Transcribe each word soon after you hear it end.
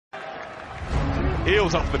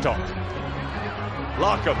Heels off the top.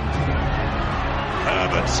 Larkham.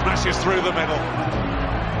 Herbert smashes through the middle.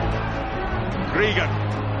 Gregan.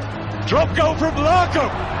 Drop goal from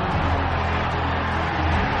Larkham.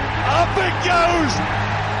 Up it goes.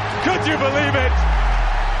 Could you believe it?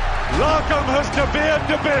 Larkham has De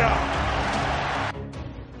Beer.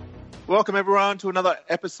 Welcome everyone to another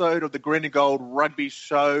episode of the Green and Gold Rugby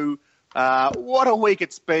Show. What a week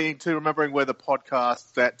it's been to Remembering Weather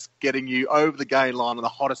podcast that's getting you over the game line on the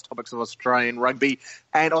hottest topics of Australian rugby.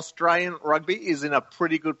 And Australian rugby is in a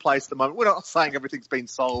pretty good place at the moment. We're not saying everything's been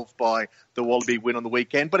solved by the Wallaby win on the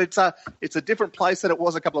weekend, but it's a different place than it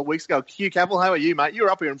was a couple of weeks ago. Hugh Cavill, how are you, mate? You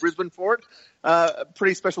were up here in Brisbane for it.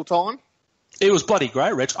 Pretty special time. It was bloody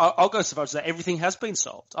great, Reg. I'll go so far as to say everything has been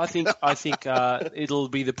solved. I think it'll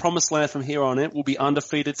be the promised land from here on in. We'll be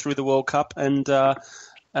undefeated through the World Cup, and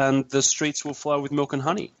the streets will flow with milk and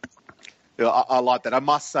honey. Yeah, I like that. I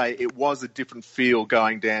must say it was a different feel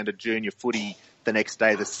going down to junior footy the next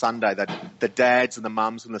day, the Sunday, that the dads and the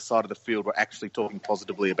mums on the side of the field were actually talking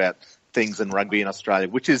positively about things in rugby in Australia,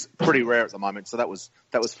 which is pretty rare at the moment. So that was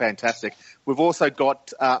fantastic. We've also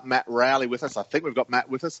got Matt Rowley with us. I think we've got Matt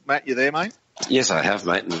with us. Matt, you there, mate? Yes, I have,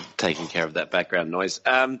 mate, and taking care of that background noise.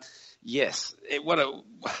 Yes, what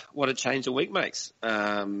a change a week makes.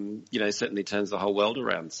 Certainly turns the whole world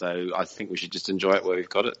around. So I think we should just enjoy it where we've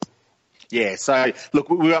got it. Yeah, so look,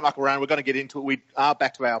 we won't muck around. We're going to get into it. We are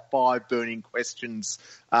back to our 5 burning questions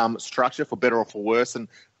structure, for better or for worse, and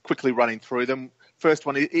quickly running through them. First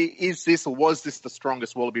one, is this or was this the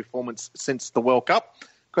strongest Wallaby performance since the World Cup?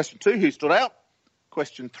 Question 2, who stood out?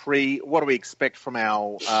 Question 3, what do we expect from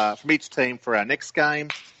from each team for our next game?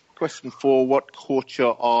 Question 4, what caught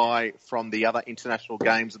your eye from the other international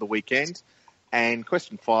games of the weekend? And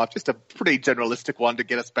question 5, just a pretty generalistic one to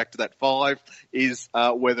get us back to that 5, is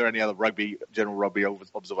were there any other general rugby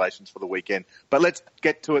observations for the weekend? But let's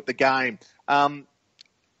get to it, the game.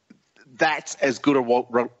 That's as good a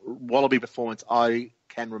Wallaby performance I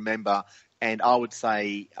can remember. And I would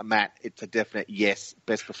say, Matt, it's a definite yes,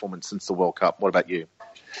 best performance since the World Cup. What about you?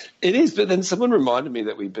 It is, but then someone reminded me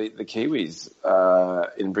that we beat the Kiwis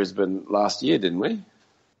in Brisbane last year, didn't we?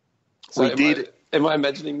 So we did. Am I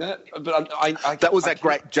imagining that? But that was that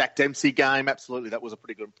great Jack Dempsey game. Absolutely, that was a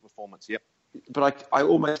pretty good performance. Yep. But I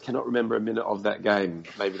almost cannot remember a minute of that game.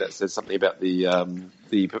 Maybe that says something about the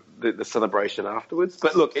celebration afterwards.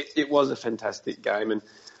 But look, it was a fantastic game, and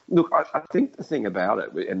look, I think the thing about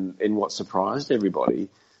it and what surprised everybody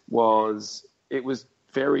was it was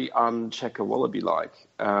very un-Checker Wallaby-like.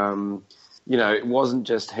 It wasn't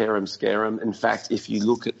just harem scarum. In fact, if you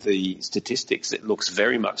look at the statistics, it looks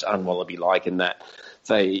very much un-Wallaby-like in that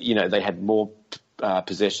they had more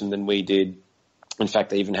possession than we did. In fact,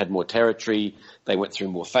 they even had more territory. They went through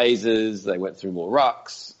more phases. They went through more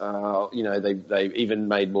rucks. They even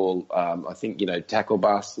made more, tackle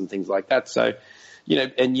busts and things like that. So,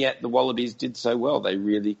 and yet the Wallabies did so well.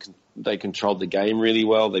 They controlled the game really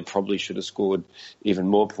well. They probably should have scored even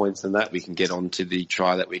more points than that. We can get on to the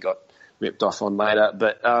try that we got ripped off on later.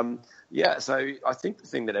 But, so I think the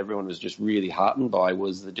thing that everyone was just really heartened by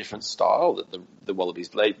was the different style that the Wallabies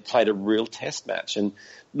played a real test match. And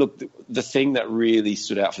look, the thing that really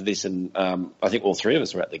stood out for this, and I think all three of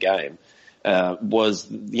us were at the game, was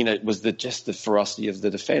the ferocity of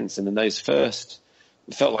the defence. And in those first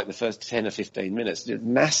 10 or 15 minutes,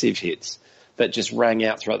 massive hits that just rang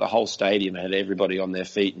out throughout the whole stadium and had everybody on their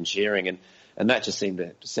feet and cheering. And that just seemed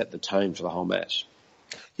to set the tone for the whole match.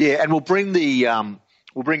 Yeah, and we'll bring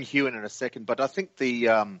Hugh in a second, but I think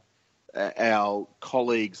our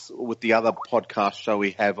colleagues with the other podcast show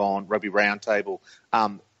we have on Rugby Roundtable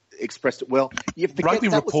expressed it well. Rugby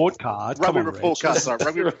Report Card. Rugby Report Card. Sorry,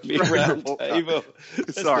 Rugby Roundtable.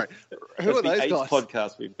 Sorry, who are those guys?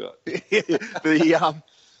 Podcast we've got. The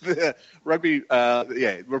Rugby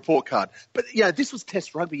Report Card. But this was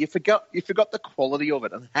Test rugby. You forgot the quality of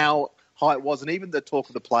it and how high it was, and even the talk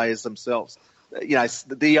of the players themselves.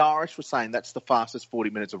 The Irish were saying that's the fastest 40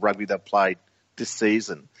 minutes of rugby they've played this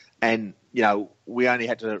season. And, we only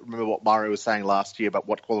had to remember what Murray was saying last year about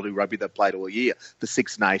what quality rugby they've played all year. The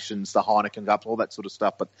Six Nations, the Heineken Cup, all that sort of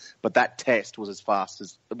stuff. But that test was faster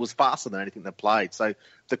than anything they played. So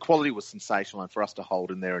the quality was sensational, and for us to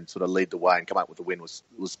hold in there and sort of lead the way and come up with the win was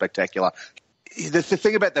spectacular. The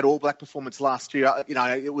thing about that All Black performance last year,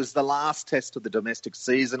 it was the last test of the domestic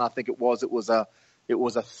season. I think it was a It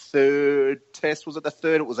was a third test. Was it the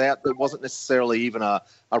third? It was out. It wasn't necessarily even a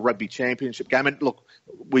rugby championship game. And look,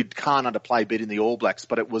 we can't underplay beating the All Blacks,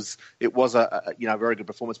 but it was a very good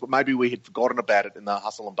performance. But maybe we had forgotten about it in the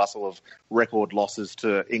hustle and bustle of record losses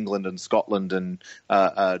to England and Scotland and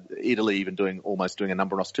Italy, even almost doing a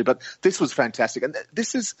number on us too. But this was fantastic, and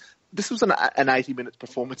this was an 80-minute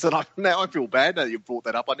performance, and now I feel bad now that you've brought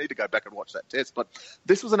that up. I need to go back and watch that test. But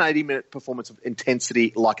this was an 80-minute performance of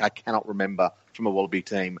intensity like I cannot remember from a Wallaby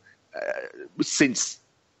team since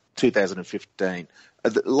 2015.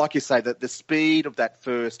 Like you say, the speed of that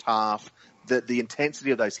first half, the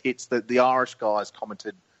intensity of those hits, the Irish guys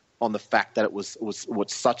commented on the fact that it was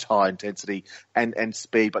such high intensity and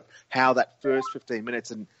speed, but how that first 15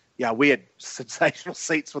 minutes, and we had sensational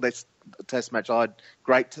seats for this test match. I had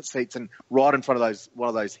great seats, and right in front of one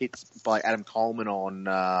of those hits by Adam Coleman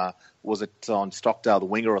on, was it on Stockdale, the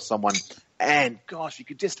winger, or someone, and gosh, you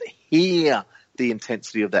could just hear the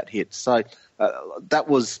intensity of that hit. So that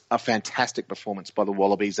was a fantastic performance by the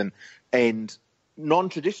Wallabies, and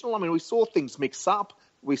non-traditional. I mean, we saw things mix up.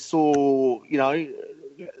 We saw,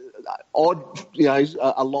 odd,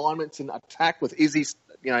 alignments in attack with Izzy,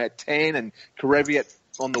 at 10 and Karevi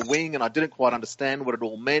on the wing, and I didn't quite understand what it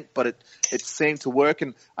all meant, but it seemed to work.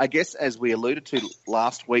 And I guess, as we alluded to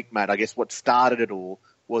last week, Matt, I guess what started it all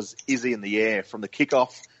was Izzy in the air from the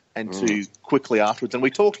kickoff and to quickly afterwards. And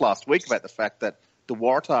we talked last week about the fact that the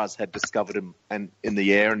Waratahs had discovered him in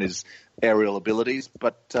the air and his aerial abilities,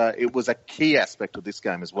 but it was a key aspect of this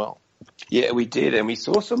game as well. Yeah, we did, and we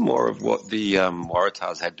saw some more of what the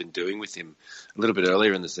Waratahs had been doing with him a little bit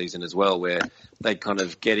earlier in the season as well, where they kind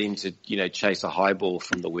of get him to, chase a high ball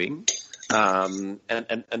from the wing, and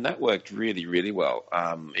that worked really, really well,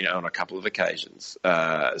 on a couple of occasions.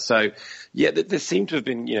 So, there seemed to have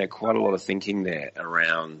been, quite a lot of thinking there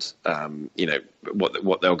around, what they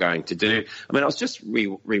wwere going to do. I mean, I was just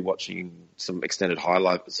rewatching some extended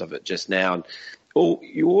highlights of it just now, and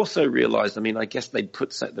you also realised, I mean, I guess they'd put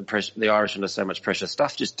the Irish under so much pressure.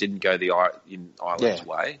 Stuff just didn't go in Ireland's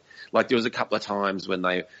way. Like, there was a couple of times when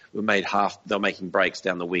they were making breaks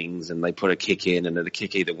down the wings, and they put a kick in, and the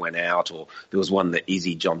kick either went out, or there was one that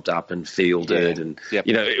Izzy jumped up and fielded, and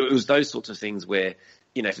it was those sorts of things where,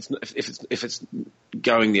 if it's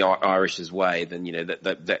going the Irish's way, then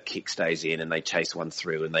that kick stays in, and they chase one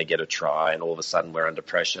through, and they get a try, and all of a sudden we're under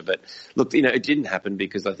pressure. But look, it didn't happen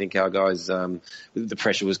because I think our guys, the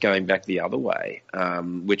pressure was going back the other way,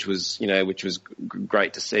 which was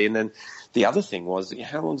great to see. And then the other thing was,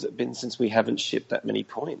 how long has it been since we haven't shipped that many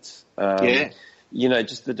points?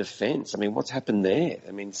 Just the defence. I mean, what's happened there?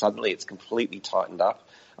 I mean, suddenly it's completely tightened up.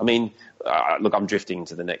 I mean, look, I'm drifting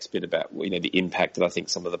to the next bit about, the impact that I think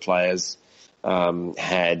some of the players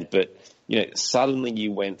had. But, suddenly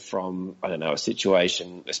you went from, a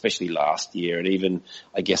situation, especially last year, and even,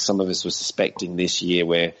 I guess, some of us were suspecting this year,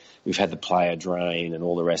 where we've had the player drain and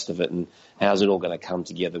all the rest of it, and how's it all going to come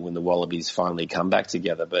together when the Wallabies finally come back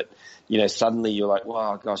together? But, suddenly you're like,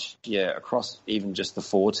 wow, gosh, across even just the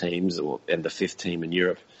 4 teams and the 5th team in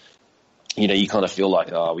Europe, you kind of feel like,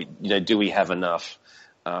 do we have enough?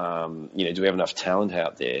 Do we have enough talent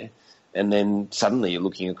out there? And then suddenly you're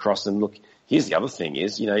looking across, and look, here's the other thing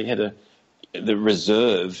is, you had the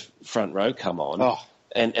reserve front row come on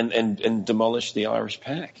and demolish the Irish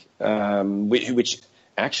pack, which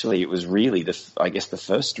actually it was really the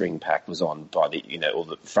first string pack was on by or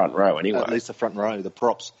the front row anyway. At least the front row, the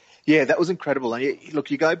props. Yeah, that was incredible. And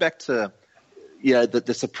look, you go back to,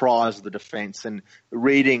 the surprise of the defence, and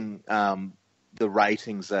reading, the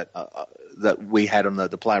ratings that we had on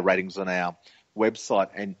the player ratings on our website,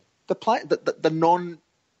 and the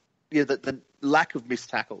lack of missed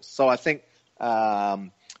tackles. So I think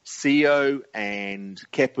Sio and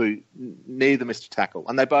Kepu neither missed a tackle,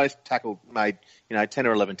 and they both made 10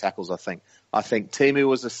 or 11 tackles. I think Timu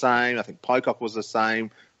was the same. I think Pocock was the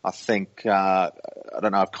same. I think I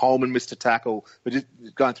don't know if Coleman missed a tackle, but just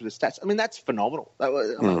going through the stats, I mean, that's phenomenal.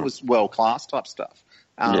 It was world class type stuff.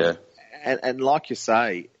 And like you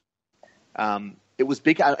say, it was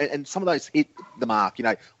big, and some of those hit the mark.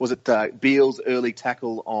 Was it Beale's early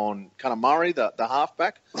tackle on kind of Murray, the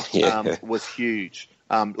halfback, was huge.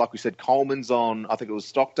 Like we said, Coleman's on, I think it was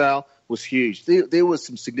Stockdale, was huge. There was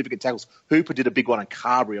some significant tackles. Hooper did a big one on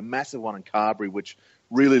Carberry, a massive one on Carberry, which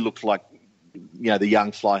really looked like, the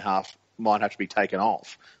young fly half might have to be taken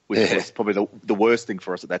off, which was probably the worst thing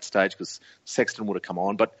for us at that stage, because Sexton would have come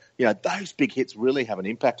on. But, those big hits really have an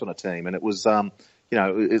impact on a team. And it was, like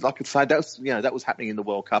I could say, that was happening in the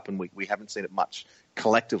World Cup, and we haven't seen it much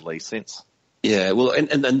collectively since. Yeah, well,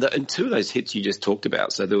 and two of those hits you just talked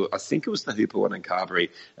about. So I think it was the Hooper one on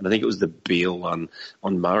Carberry, and I think it was the Beale one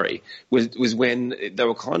on Murray. Was when they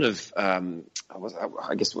were kind of,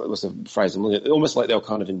 I guess what was the phrase I'm looking at? Almost like they were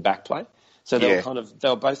kind of in back play. So they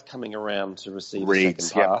were both coming around to receive a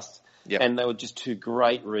second pass, and they were just two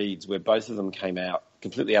great reads where both of them came out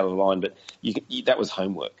completely out of the line. But that was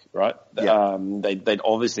homework, right? Yeah. They'd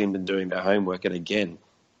obviously been doing their homework, and again,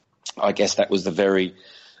 I guess that was the very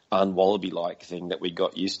un-Wallaby-like thing that we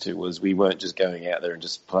got used to, was we weren't just going out there and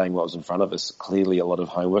just playing what was in front of us. Clearly a lot of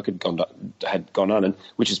homework had gone on, and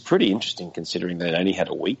which is pretty interesting considering they'd only had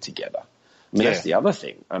a week together. I mean, that's the other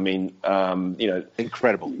thing. I mean,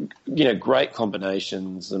 incredible. Great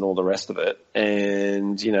combinations and all the rest of it,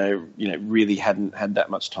 and really hadn't had that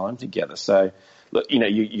much time together. So, look,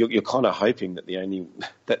 you're kind of hoping that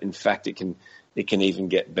that in fact it can even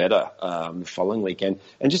get better the following weekend.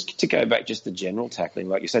 And just to go back, just the general tackling,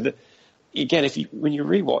 like you said, again, when you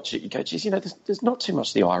rewatch it, you go, geez, there's not too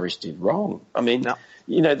much the Irish did wrong. I mean,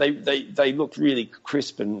 they looked really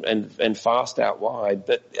crisp and fast out wide,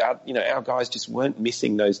 but our guys just weren't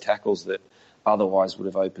missing those tackles that otherwise would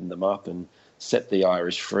have opened them up and set the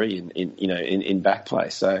Irish free in back play.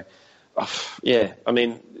 So, I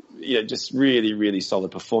mean, just really, really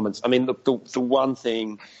solid performance. I mean, look, the one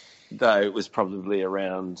thing though was probably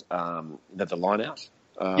around the line out.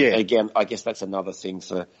 Again, I guess that's another thing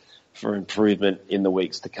for improvement in the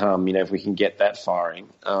weeks to come. If we can get that firing,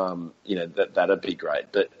 that'd be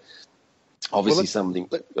great. But obviously something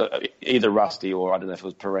either rusty or I don't know if it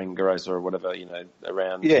was Parengarosa or whatever,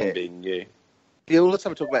 around him being new. Yeah, well, let's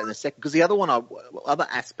have a talk about it in a second, because the other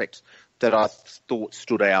aspect that I thought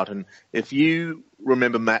stood out, and if you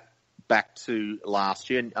remember, Matt, back to last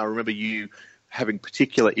year, and I remember you having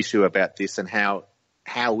particular issue about this and how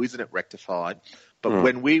isn't it rectified. But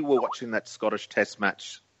when we were watching that Scottish Test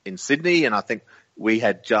match in Sydney, and I think we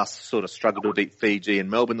had just sort of struggled to beat Fiji and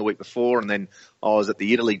Melbourne the week before, and then I was at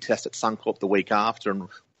the Italy Test at Suncorp the week after, and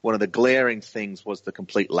one of the glaring things was the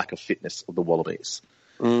complete lack of fitness of the Wallabies.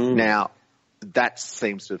 Now, that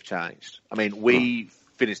seems to have changed. I mean, we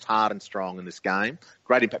finished hard and strong in this game.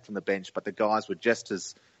 Great impact from the bench, but the guys were just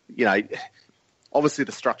as, obviously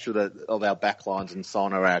the structure of our backlines and so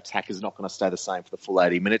on, our attack is not going to stay the same for the full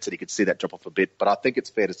 80 minutes, and you could see that drop off a bit. But I think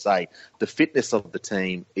it's fair to say the fitness of the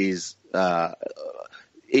team is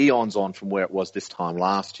eons on from where it was this time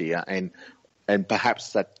last year, and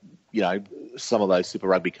perhaps that, some of those Super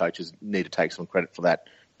Rugby coaches need to take some credit for that,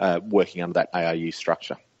 working under that ARU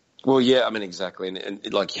structure. Well, yeah, I mean, exactly.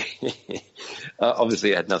 And like,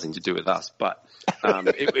 obviously it had nothing to do with us, but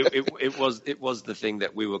it was the thing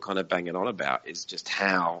that we were kind of banging on about, is just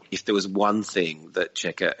how, if there was one thing that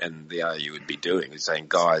Checker and the ARU would be doing, is saying,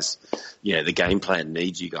 guys, the game plan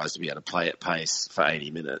needs you guys to be able to play at pace for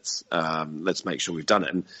 80 minutes. Let's make sure we've done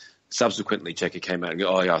it. And subsequently, Checker came out and go,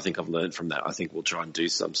 oh, yeah, I think I've learned from that. I think we'll try and do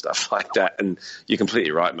some stuff like that. And you're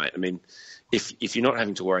completely right, mate. I mean, if you're not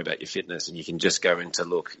having to worry about your fitness and you can just go into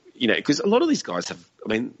look, because a lot of these guys have,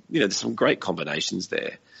 there's some great combinations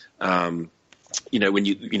there. When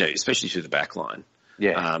especially through the back line.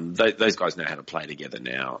 Yeah. Those guys know how to play together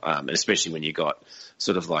now, and especially when you got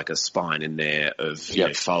sort of like a spine in there of,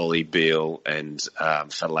 Foley, Beale and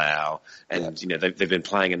Falau. And, they've been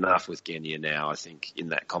playing enough with Genia now, I think, in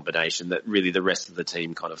that combination that really the rest of the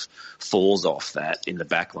team kind of falls off that in the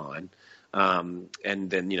back line. And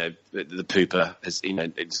then, the pooper has,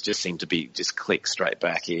 it's just seemed to be just click straight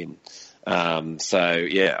back in.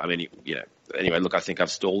 Anyway, look, I think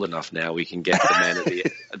I've stalled enough now. We can get the man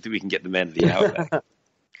of the hour back.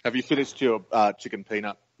 Have you finished your chicken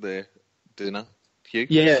peanut dinner, Hugh?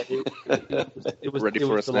 Yeah, it was ready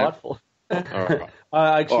for us delightful. All right.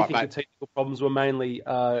 I actually think the technical problems were mainly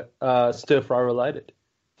stir fry related.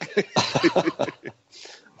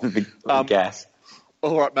 Gas.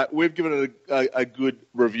 All right, Matt, we've given it a good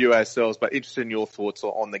review ourselves, but interested in your thoughts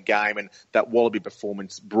on the game and that Wallaby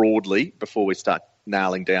performance broadly before we start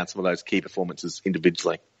nailing down some of those key performances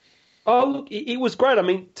individually. Oh, look, it was great. I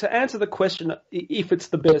mean, to answer the question, if it's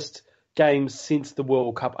the best game since the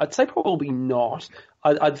World Cup, I'd say probably not.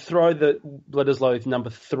 I'd throw the Bledisloe number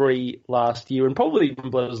 3 last year and probably even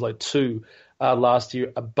Bledisloe 2 last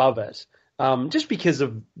year above it, just because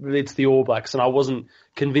of it's the All Blacks, and I wasn't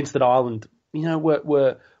convinced that Ireland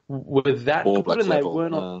were that All good, and they level.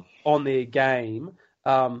 weren't on their game.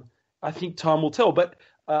 I think time will tell. But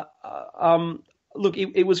look,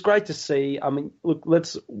 it was great to see. I mean, look,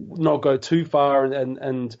 let's not go too far,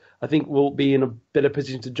 and I think we'll be in a better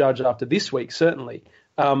position to judge after this week, certainly.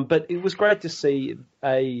 But it was great to see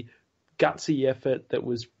a gutsy effort that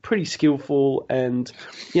was pretty skillful and,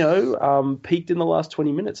 peaked in the last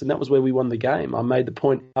 20 minutes, and that was where we won the game. I made the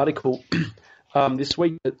point in the article this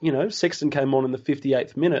week that, Sexton came on in the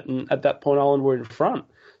 58th minute, and at that point Ireland were in front.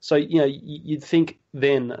 So, you'd think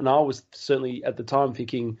then, and I was certainly at the time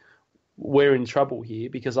thinking, we're in trouble here,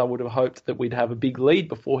 because I would have hoped that we'd have a big lead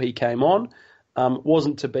before he came on.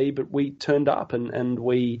 Wasn't to be, but we turned up and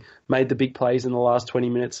we made the big plays in the last 20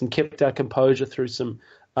 minutes and kept our composure through some,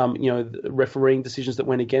 refereeing decisions that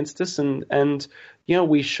went against us. And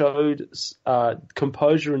we showed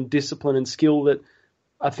composure and discipline and skill that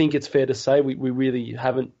I think it's fair to say we really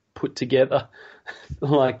haven't put together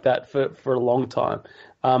like that for a long time.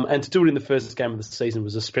 And to do it in the first game of the season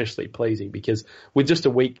was especially pleasing, because with just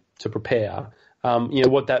a week to prepare,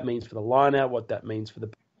 what that means for the line-out, what that means for the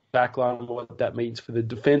back line, what that means for the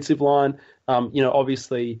defensive line.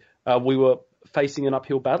 Obviously we were facing an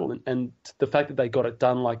uphill battle, and the fact that they got it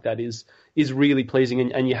done like that is really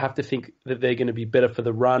pleasing, and you have to think that they're going to be better for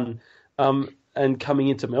the run. And coming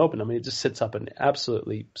into Melbourne, it just sets up an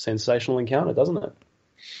absolutely sensational encounter, doesn't it?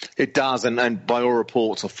 It does, and by all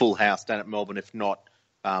reports, a full house down at Melbourne, if not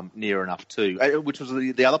near enough too. Which was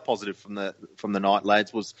the other positive from the night,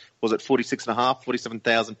 lads. Was it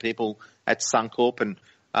 47,000 people at Suncorp, and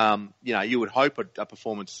you would hope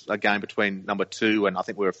a game between number 2 and I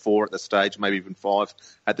think we were 4 at the stage, maybe even 5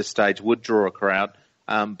 at the stage, would draw a crowd.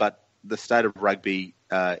 But the state of rugby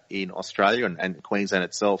in Australia and Queensland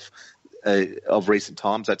itself of recent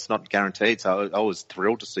times, that's not guaranteed. So I was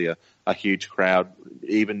thrilled to see a huge crowd,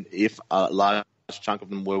 even if a large chunk of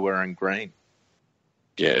them were wearing green.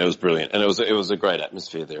 Yeah, it was brilliant, and it was a great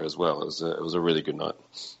atmosphere there as well. It was a really good night.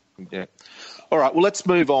 Yeah. All right, well, let's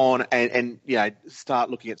move on and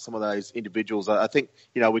start looking at some of those individuals. I think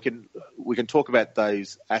we can talk about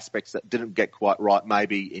those aspects that didn't get quite right,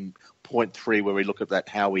 maybe in point 3, where we look at that,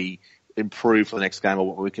 how we improve for the next game or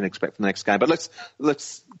what we can expect from the next game. But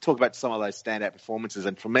let's talk about some of those standout performances.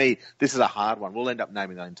 And for me, this is a hard one. We'll end up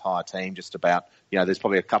naming the entire team just about. There's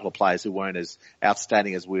probably a couple of players who weren't as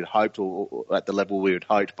outstanding as we'd hoped or at the level we would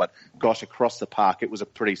hoped. But gosh, across the park, it was a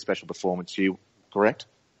pretty special performance. You correct?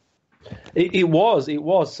 It was.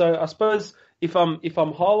 So I suppose if I'm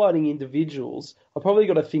highlighting individuals, I've probably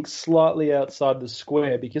got to think slightly outside the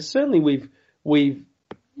square, because certainly we've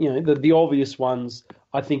the obvious ones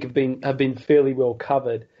I think have been fairly well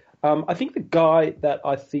covered. I think the guy that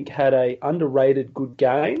I think had a underrated good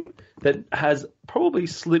game that has probably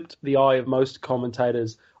slipped the eye of most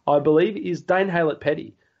commentators, I believe, is Dane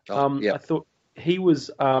Haylett-Petty. I thought he was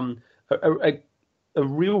a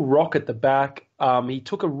real rock at the back. He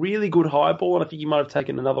took a really good high ball, and I think he might have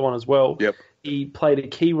taken another one as well. Yep. He played a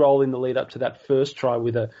key role in the lead up to that first try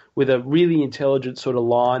with a really intelligent sort of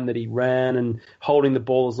line that he ran, and holding the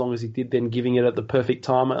ball as long as he did, then giving it at the perfect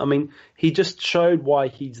time. He just showed why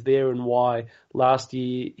he's there, and why last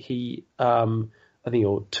year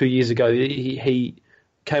or 2 years ago, he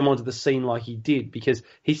came onto the scene like he did, because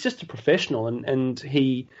he's just a professional and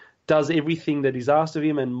he does everything that is asked of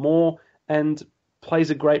him and more, and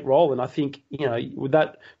plays a great role. And I think, with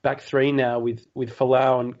that back 3 now with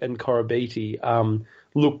Folau and Korobiti,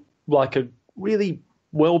 look like a really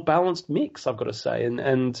well-balanced mix, I've got to say.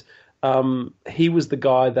 And he was the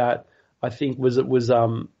guy that I think was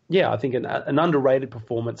I think an underrated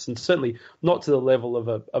performance, and certainly not to the level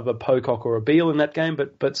of a Pocock or a Beale in that game,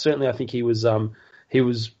 but certainly I think he was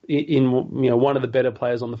in one of the better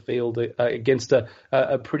players on the field against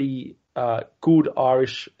a pretty good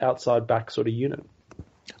Irish outside back sort of unit.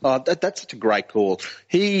 That's such a great call.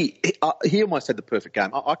 He almost had the perfect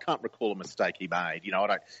game. I can't recall a mistake he made.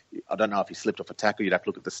 I don't know if he slipped off a tackle. You'd have to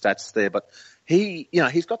look at the stats there, but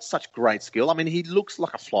he's got such great skill. He looks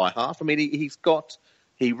like a fly half.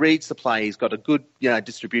 He reads the play. He's got a good,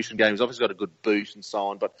 distribution game. He's obviously got a good boot and so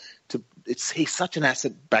on. But he's such an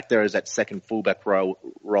asset back there as that second fullback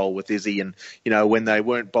role with Izzy. And when they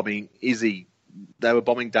weren't bombing Izzy, they were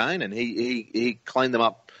bombing Dane, and he cleaned them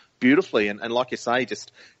up beautifully. And like you say,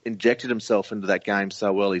 just injected himself into that game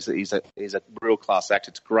so well. He's a real class act.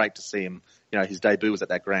 It's great to see him. His debut was at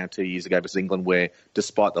that ground 2 years ago versus England, where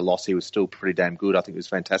despite the loss, he was still pretty damn good. I think he was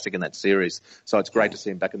fantastic in that series. So it's great to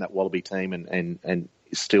see him back in that Wallaby team and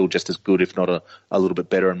still just as good, if not a little bit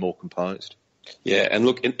better and more composed. Yeah, and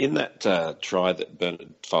look, in that try that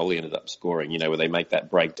Bernard Foley ended up scoring, where they make that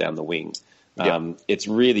break down the wing, it's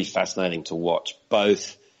really fascinating to watch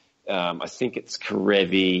both. I think it's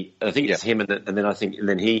Karevi. I think it's him, and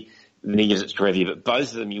then he gives it to Karevi. But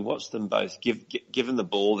both of them, you watch them both give them the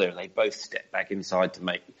ball there, and they both step back inside to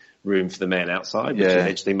make room for the man outside, which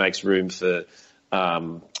eventually makes room for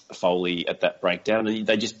Foley at that breakdown, and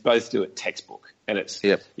they just both do it textbook. And it's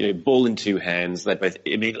Yep. ball in two hands. They both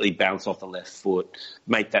immediately bounce off the left foot,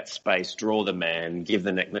 make that space, draw the man, give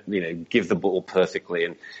the neck, give the ball perfectly,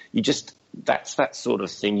 and that's that sort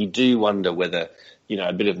of thing. You do wonder whether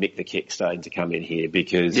a bit of Mick the Kick starting to come in here,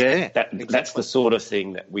 because that's the sort of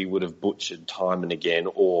thing that we would have butchered time and again,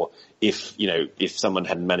 or if someone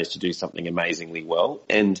hadn't managed to do something amazingly well.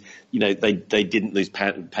 And, they didn't lose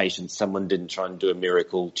patience. Someone didn't try and do a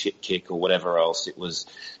miracle chip kick or whatever else.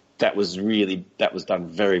 That was done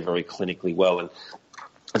very, very clinically well. And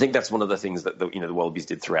I think that's one of the things that the Wallabies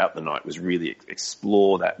did throughout the night, was really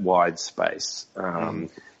explore that wide space,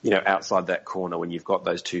 outside that corner when you've got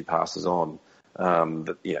those two passes on.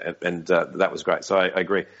 That was great. So I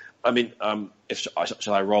agree. I mean,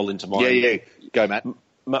 shall I roll into mine? Yeah. Go, Matt.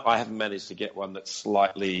 I haven't managed to get one that's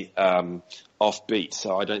slightly offbeat,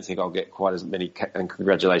 so I don't think I'll get quite as many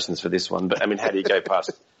congratulations for this one. But I mean, how do you go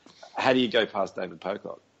past David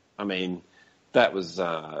Pocock? I mean, that was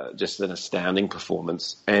just an astounding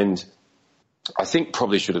performance, and I think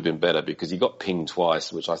probably should have been better, because he got pinged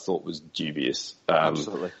twice, which I thought was dubious.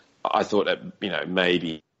 Absolutely. I thought that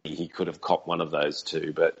maybe he could have copped one of those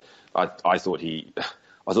two, but I thought they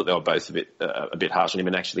were both a bit harsh on him,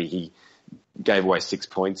 and actually he gave away 6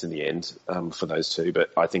 points in the end for those two.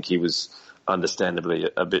 But I think he was understandably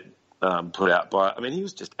a bit put out by. I mean, he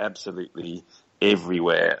was just absolutely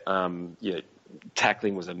everywhere.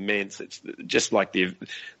 Tackling was immense. It's just like the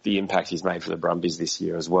impact he's made for the Brumbies this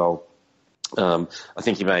year as well. I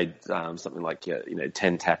think he made something like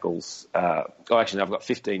 10 tackles. Actually, I've got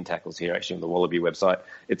 15 tackles here actually on the Wallaby website.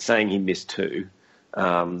 It's saying he missed 2,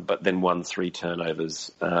 but then won 3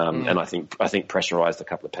 turnovers, and I think pressurised a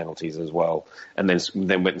couple of penalties as well, and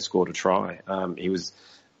then went and scored a try. He was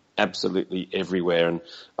absolutely everywhere, and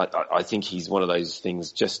I think he's one of those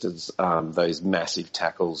things. Just as those massive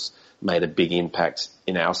tackles made a big impact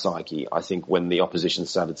in our psyche, I think when the opposition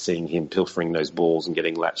started seeing him pilfering those balls and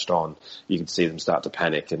getting latched on, you could see them start to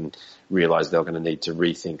panic and realise they were going to need to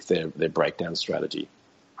rethink their breakdown strategy.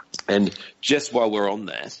 And just while we're on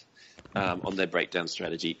that, on their breakdown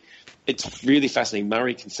strategy, it's really fascinating.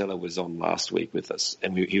 Murray Kinsella was on last week with us,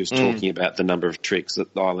 and he was talking about the number of tricks that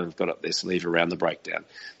Ireland have got up their sleeve around the breakdown.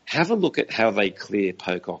 Have a look at how they clear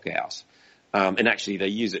Pocock out. And actually they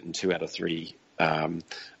use it in 2 out of 3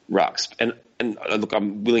 rucks. And look,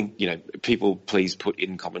 I'm willing, people please put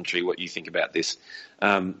in commentary what you think about this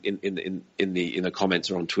in the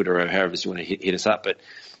comments or on Twitter or however you want to hit us up. But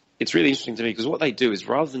it's really interesting to me, because what they do is,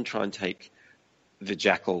 rather than try and take the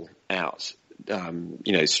jackal out,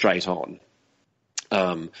 straight on,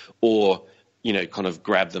 or kind of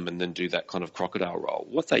grab them and then do that kind of crocodile roll,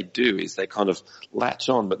 what they do is they kind of latch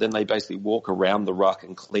on, but then they basically walk around the ruck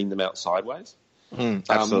and clean them out sideways.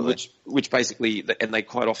 Absolutely. Which basically, and they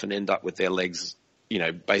quite often end up with their legs,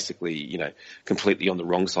 basically, completely on the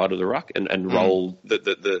wrong side of the ruck and roll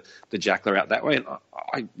the jackler out that way. And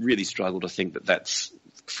I really struggle to think that that's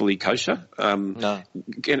fully kosher. No.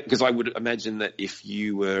 Because I would imagine that if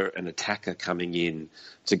you were an attacker coming in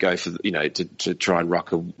to go for, to try and ruck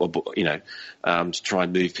to try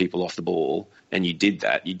and move people off the ball, and you did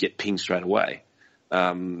that, you'd get pinged straight away.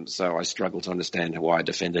 So I struggle to understand why a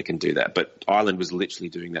defender can do that. But Ireland was literally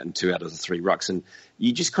doing that in 2 out of the 3 rucks, and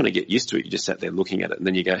you just kind of get used to it. You just sat there looking at it, and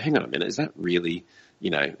then you go, hang on a minute, is that really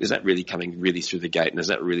coming really through the gate, and is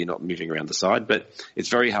that really not moving around the side? But it's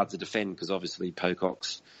very hard to defend, because obviously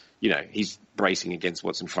Pocock's, he's bracing against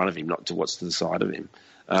what's in front of him, not to what's to the side of him.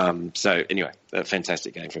 So anyway, a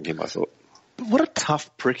fantastic game from him, I thought. But what a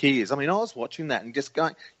tough prick he is. I mean, I was watching that and just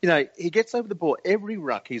going, he gets over the ball. Every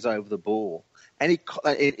ruck he's over the ball. And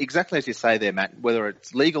exactly as you say there, Matt, whether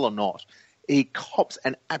it's legal or not, he cops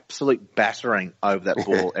an absolute battering over that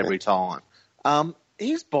ball every time.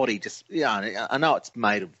 His body just, I know it's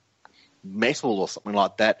made of metal or something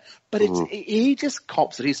like that, but he just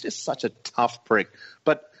cops it. He's just such a tough prick.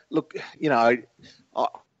 But look, I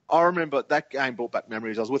remember that game brought back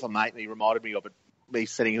memories. I was with a mate and he reminded me of it. Me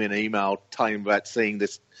sending him an email telling him about seeing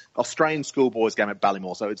this Australian schoolboys game at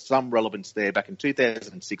Ballymore. So it's some relevance there back in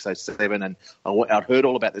 2006-07. And I'd heard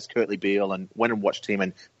all about this Kurtley Beale and went and watched him,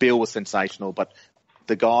 and Beale was sensational. But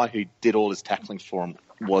the guy who did all his tackling for him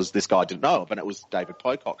was this guy I didn't know of, and it was David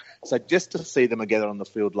Pocock. So just to see them together on the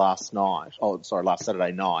field last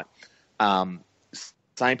Saturday night,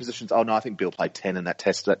 same positions. Oh, no, I think Beale played 10 in that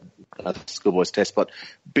test, that schoolboys test. But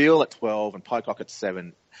Beale at 12 and Pocock at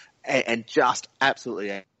 7. And just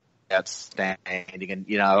absolutely outstanding. And,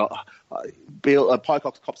 Bill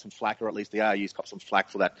Pocock copped some flack, or at least the ARU's copped some flack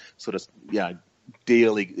for that sort of,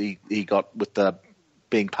 deal he got with the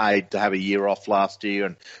being paid to have a year off last year,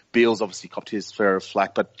 and Beale's obviously copped his fair of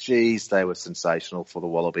flack, but geez, they were sensational for the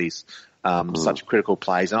Wallabies. Such critical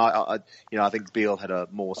plays. And I think Beale had a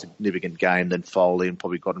more significant game than Foley and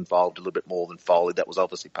probably got involved a little bit more than Foley. That was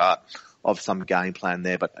obviously part of some game plan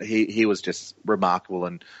there, but he was just remarkable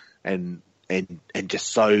and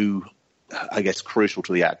just so, I guess, crucial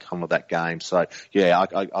to the outcome of that game. So yeah,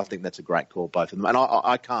 I think that's a great call, both of them. And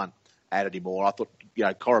I can't add any more. I thought,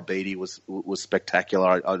 Korobidi was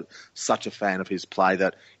spectacular. I'm such a fan of his play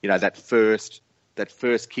that, that first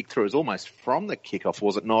kick through is almost from the kickoff,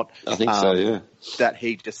 was it not? I think so, yeah. That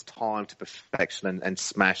he just timed to perfection and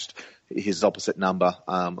smashed his opposite number.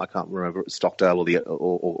 I can't remember Stockdale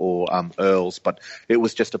or Earls, but it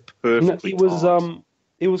was just a perfectly timed.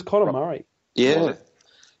 It was Conor Murray. Yeah.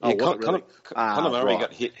 Oh, Conor Murray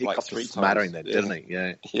got hit he like got 3 smattering times. there, didn't he?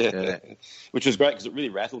 Yeah. Yeah. Which was great because it really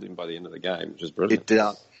rattled him by the end of the game, which was brilliant. It did,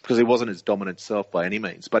 because he wasn't his dominant self by any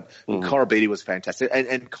means. But Korobidi was fantastic.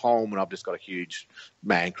 And Coleman, I've just got a huge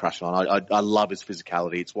man crush on. I love his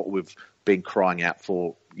physicality. It's what we've been crying out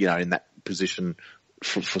for, in that position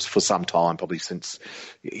for some time, probably since,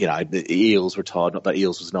 the Eels retired. Not that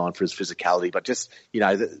Eels was known for his physicality, but just,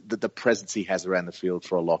 the presence he has around the field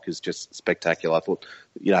for a lock is just spectacular. I thought,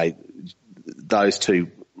 those two,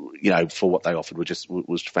 for what they offered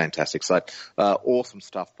was fantastic. So, awesome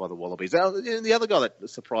stuff by the Wallabies. The other guy that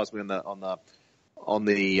surprised me on the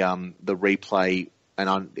replay,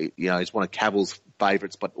 and he's one of Cavill's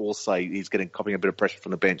favourites, but also he's copying a bit of pressure from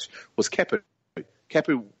the bench, was Kepu.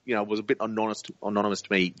 Kepu, was a bit anonymous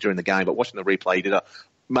to me during the game, but watching the replay, he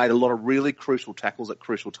made a lot of really crucial tackles at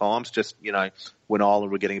crucial times. Just, when Ireland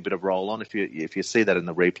were getting a bit of roll on, if you see that in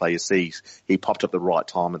the replay, you see he popped up the right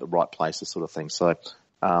time at the right place, this sort of thing. So,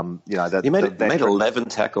 he made 11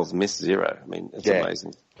 tackles, missed 0. I mean, it's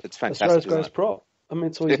amazing. It's fantastic. Australia's greatest prop. I mean,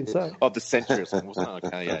 that's all you can say. Of the century or something, wasn't it?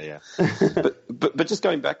 Okay, yeah. But just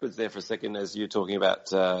going backwards there for a second, as you're talking about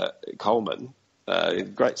Coleman,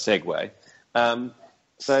 great segue.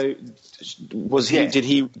 So did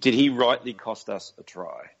he rightly cost us a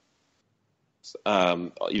try?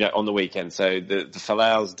 On the weekend. So the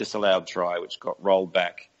Folau's disallowed try, which got rolled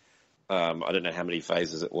back. I don't know how many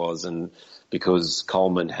phases it was, and because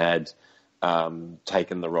Coleman had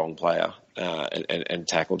taken the wrong player and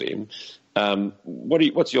tackled him.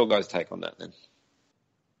 What's your guys' take on that then?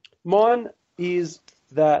 Mine is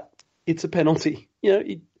that it's a penalty.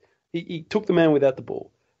 He took the man without the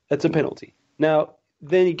ball. That's a penalty. Now,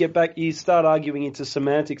 then you start arguing into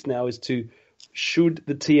semantics now as to should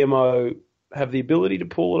the TMO have the ability to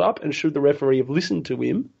pull it up and should the referee have listened to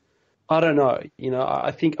him? I don't know.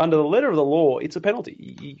 I think under the letter of the law, it's a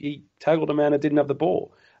penalty. He tackled a man that didn't have the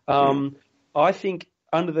ball. I think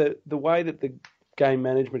under the way that the game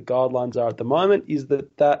management guidelines are at the moment is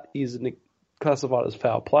that is classified as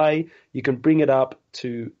foul play. You can bring it up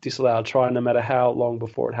to disallow a try no matter how long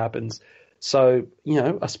before it happens. So,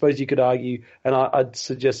 I suppose you could argue, and I'd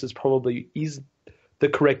suggest this probably is the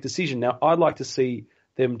correct decision. Now, I'd like to see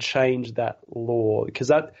them change that law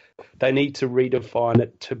because they need to redefine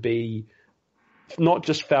it to be not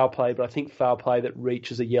just foul play, but I think foul play that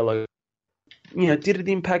reaches a yellow. Did it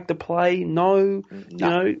impact the play? No.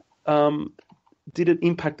 Did it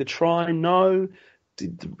impact the try? No.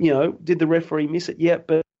 Did the referee miss it? Yeah,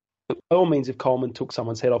 but by all means, if Coleman took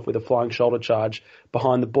someone's head off with a flying shoulder charge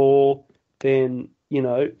behind the ball, then,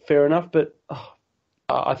 fair enough. But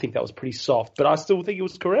I think that was pretty soft. But I still think it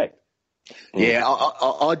was correct. Yeah,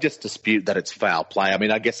 I just dispute that it's foul play. I mean,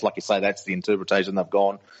 I guess, like you say, that's the interpretation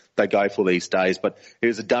they go for these days. But it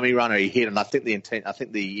was a dummy runner he hit, and I think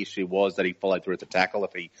the issue was that he followed through with the tackle.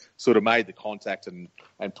 If he sort of made the contact and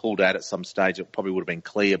pulled out at some stage, it probably would have been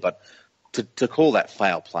clear. But to call that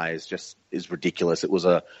foul play is ridiculous. It was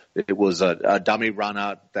a dummy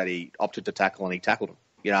runner that he opted to tackle, and he tackled him.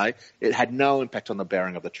 It had no impact on the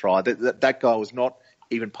bearing of the try. That guy was not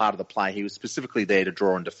even part of the play. He was specifically there to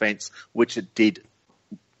draw in defence, which it did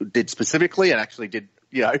specifically and actually did,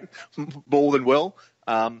 more than well.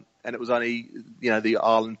 And it was only, the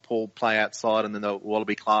Ireland Paul play outside and then the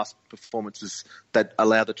Wallaby class performances that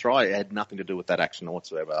allowed the try. It had nothing to do with that action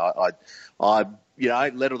whatsoever.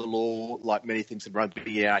 Letter of the law, like many things in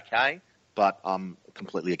rugby, yeah, okay, but I'm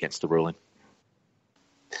completely against the ruling.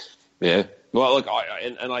 Yeah. Well, look,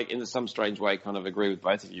 I in some strange way kind of agree with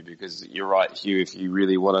both of you because you're right, Hugh, if you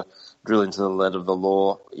really want to drill into the letter of the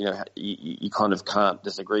law, you kind of can't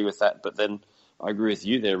disagree with that. But then I agree with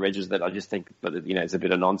you there, Reg, is that I just think that, it's a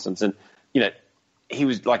bit of nonsense. And, he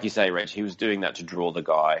was, like you say, Reg, he was doing that to draw the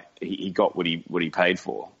guy. He got what he paid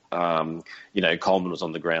for. Coleman was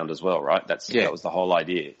on the ground as well, right? That was the whole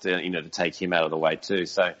idea, to take him out of the way too.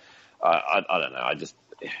 So I don't know.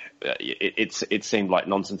 It seemed like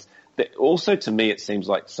nonsense. Also, to me, it seems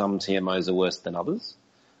like some TMOs are worse than others.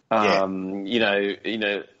 Yeah.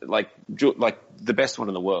 Like the best one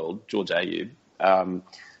in the world, George Ayoub,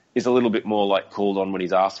 is a little bit more like called on when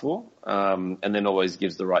he's asked for, and then always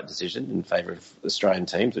gives the right decision in favour of Australian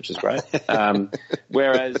teams, which is great.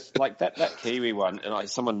 Whereas like that Kiwi one, and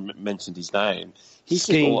someone mentioned his name,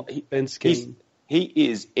 Ben Skeen. He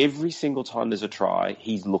is, every single time there's a try,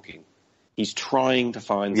 he's looking. He's trying to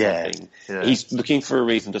find something. Yeah. He's looking for a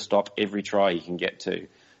reason to stop every try he can get to.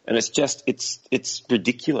 And it's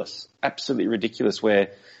ridiculous, absolutely ridiculous where,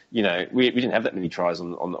 we didn't have that many tries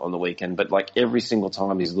on the weekend, but like every single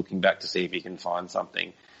time he's looking back to see if he can find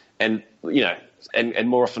something. And, and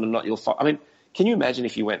more often than not, you'll find, I mean, can you imagine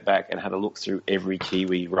if you went back and had a look through every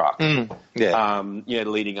Kiwi ruck,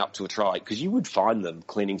 leading up to a try? Because you would find them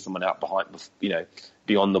cleaning someone out behind,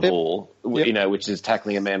 beyond the ball, which is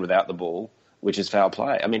tackling a man without the ball, which is foul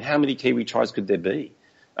play. I mean, how many Kiwi tries could there be?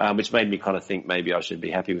 Which made me kind of think maybe I should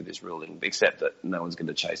be happy with this ruling, except that no one's going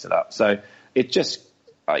to chase it up. So it just,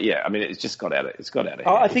 it's just got out of hand.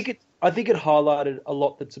 I think it highlighted a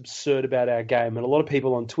lot that's absurd about our game, and a lot of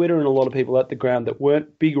people on Twitter and a lot of people at the ground that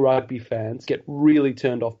weren't big rugby fans get really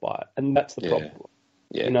turned off by it, and that's the problem.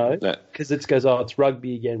 Yeah. Because it goes, it's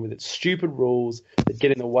rugby again with its stupid rules that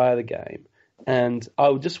get in the way of the game. And I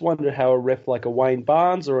would just wonder how a ref like a Wayne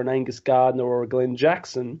Barnes or an Angus Gardner or a Glenn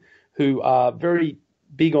Jackson, who are very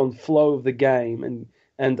big on flow of the game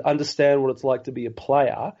and understand what it's like to be a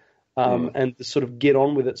player, and to sort of get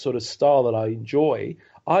on with it sort of style that I enjoy.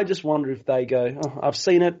 I just wonder if they go, I've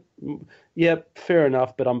seen it, yeah, fair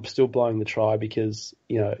enough, but I'm still blowing the try because,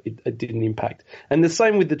 it didn't impact. And the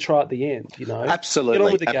same with the try at the end, Absolutely, get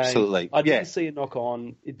on with the game. Absolutely. I didn't see a knock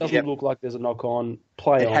on. It doesn't look like there's a knock on.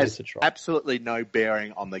 Play on, it's a try. Absolutely no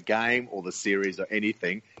bearing on the game or the series or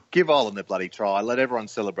anything. Give Ireland the bloody try. Let everyone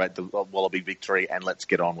celebrate the Wallaby victory, and let's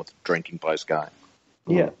get on with drinking post-game.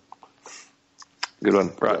 Yeah. Good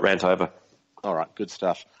one. Right, rant over. All right, good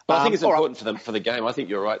stuff. But I think it's important for the game. I think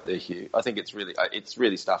you're right there, Hugh. I think it's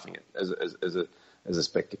really stuffing it as a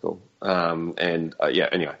spectacle. Anyway,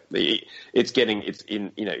 it's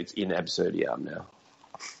in absurdium now.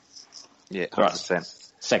 Yeah, 100%. Right.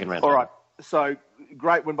 Second round. All right. So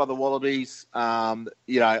great win by the Wallabies.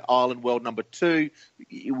 Ireland world number 2.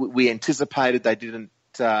 We anticipated they didn't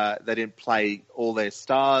play all their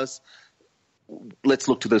stars. Let's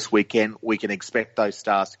look to this weekend. We can expect those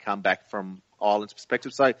stars to come back from Ireland's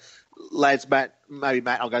perspective. So, lads, Matt,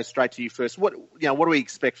 I'll go straight to you first. What do we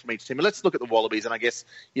expect from each team? And let's look at the Wallabies, and I guess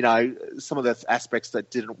some of the aspects that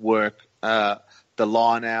didn't work, the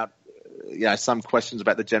line out. Some questions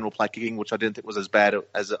about the general play kicking, which I didn't think was as bad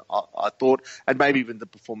as I thought, and maybe even the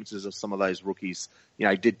performances of some of those rookies.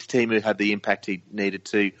 Did Timu have the impact he needed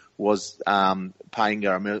to? Was Paenga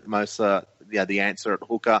Amosa the answer at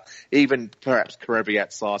hooker? Even perhaps Karevi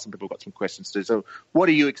outside, some people got some questions too. So what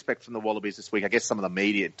do you expect from the Wallabies this week? I guess some of the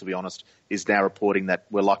media, to be honest, is now reporting that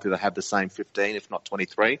we're likely to have the same 15, if not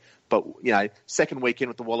 23. But, second weekend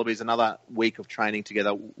with the Wallabies, another week of training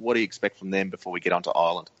together. What do you expect from them before we get on to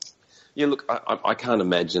Ireland? Yeah, look, I can't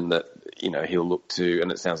imagine that, he'll look to,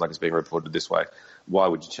 and it sounds like it's being reported this way, why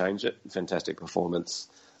would you change it? Fantastic performance,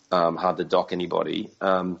 hard to dock anybody.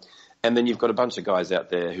 And then you've got a bunch of guys out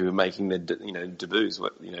there who are making their, debuts,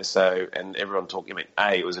 and everyone talking,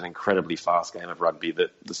 it was an incredibly fast game of rugby that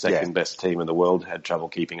the second best team in the world had trouble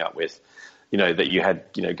keeping up with. That you had,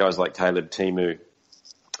 guys like Caleb Timu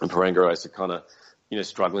and Parenga kind of,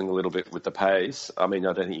 struggling a little bit with the pace. I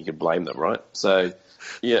don't think you could blame them, right? So,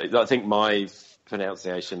 I think my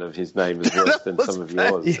pronunciation of his name is worse than some of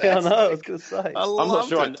yours. Yeah, I know, I was going to say. I'm not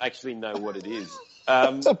sure I actually know what it is.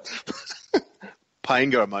 Paenga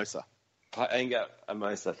Amosa. Paenga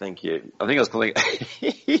Amosa, thank you. I think I was calling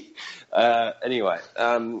it. Anyway,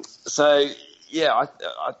 I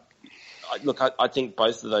think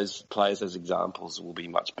both of those players as examples will be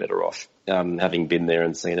much better off having been there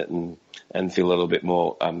and seen it and feel a little bit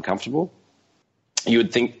more comfortable. You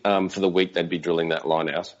would think for the week they'd be drilling that line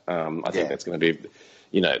out. I think that's going to be,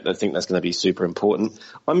 I think that's going to be super important.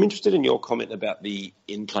 I'm interested in your comment about the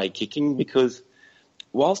in-play kicking because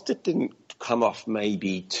whilst it didn't come off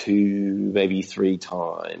maybe 2, maybe 3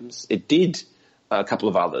 times, it did a couple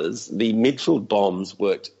of others. The midfield bombs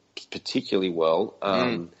worked particularly well.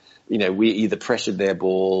 We either pressured their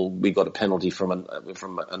ball, we got a penalty from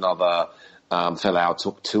another. Falau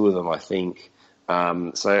took 2 of them, I think.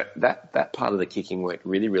 So that part of the kicking worked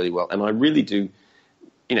really, really well. And I really do,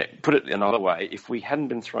 put it another way, if we hadn't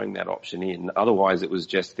been throwing that option in, otherwise it was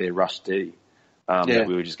just their rush D. That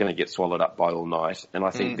we were just going to get swallowed up by all night. And I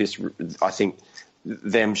think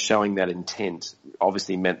them showing that intent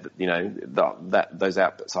obviously meant that, that those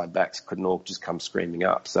outside backs couldn't all just come screaming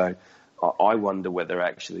up. So I wonder whether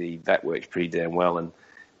actually that worked pretty damn well, and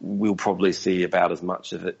we'll probably see about as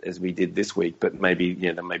much of it as we did this week. But maybe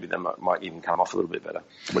they might even come off a little bit better.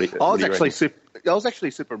 I was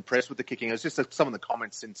actually super impressed with the kicking. It was just some of the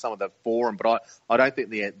comments in some of the forum, but I don't think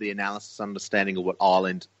the analysis, understanding of what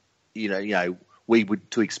Ireland, we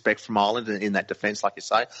would to expect from Ireland in that defence, like you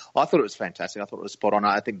say. I thought it was fantastic. I thought it was spot on.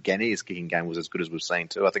 I think Gani's kicking game was as good as we've seen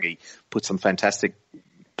too. I think he put some fantastic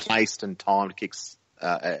placed and timed kicks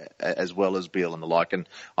as well as Beale and the like, and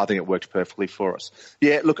I think it worked perfectly for us.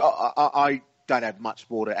 Yeah, look, I don't have much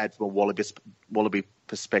more to add from a Wallaby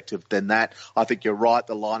perspective than that. I think you're right,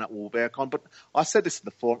 the line-out will bear on, but I said this in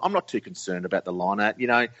the forum, I'm not too concerned about the line-out.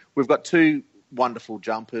 We've got two wonderful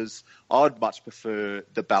jumpers. I'd much prefer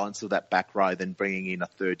the balance of that back row than bringing in a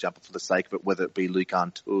third jumper for the sake of it, whether it be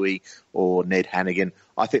Lucan Tui or Ned Hannigan.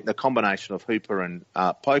 I think the combination of Hooper and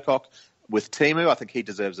Pocock with Timu, I think he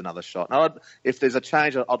deserves another shot. And if there's a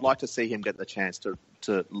change, I'd like to see him get the chance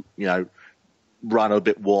to run a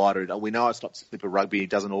bit wider. We know it's not Super Rugby. He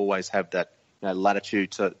doesn't always have that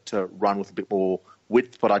latitude to run with a bit more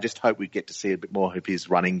width, but I just hope we get to see a bit more of his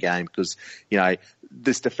running game because,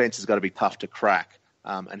 this defence has got to be tough to crack.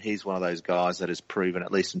 And he's one of those guys that has proven,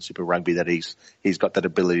 at least in Super Rugby, that he's got that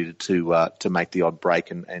ability to make the odd break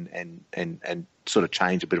and sort of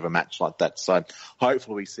change a bit of a match like that. So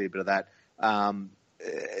hopefully we see a bit of that.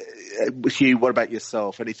 Hugh, what about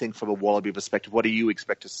yourself? Anything from a Wallaby perspective? What do you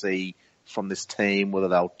expect to see from this team, whether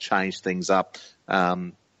they'll change things up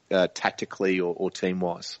tactically or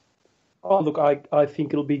team-wise? Oh, look, I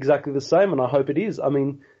think it'll be exactly the same, and I hope it is. I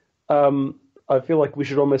mean, I feel like we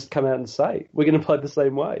should almost come out and say we're going to play the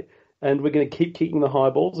same way, and we're going to keep kicking the high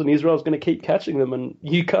balls, and Israel's going to keep catching them, and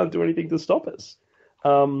you can't do anything to stop us.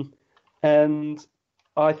 And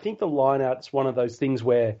I think the line-out's one of those things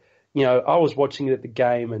where, I was watching it at the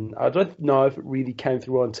game, and I don't know if it really came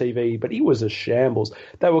through on TV, but it was a shambles.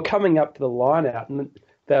 They were coming up to the line-out, and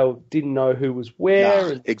they didn't know who was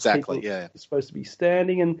where. And exactly, yeah. Supposed to be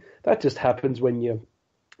standing, and that just happens when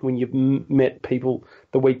you've met people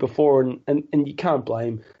the week before, and you can't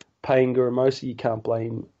blame Payne Guramosi, you can't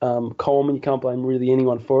blame Coleman, you can't blame really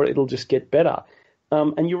anyone for it. It'll just get better.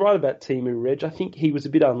 And you're right about Timu, Reg. I think he was a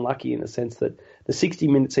bit unlucky in the sense that the 60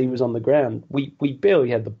 minutes he was on the ground, we barely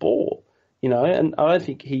had the ball, and I don't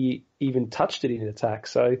think he even touched it in attack.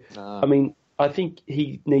 So, I mean, I think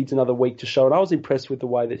he needs another week to show. And I was impressed with the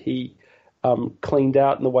way that he cleaned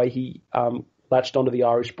out and the way he latched onto the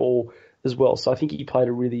Irish ball as well. So I think he played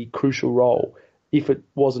a really crucial role if it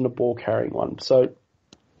wasn't a ball-carrying one. So,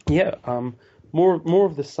 yeah, more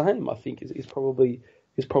of the same, I think, is probably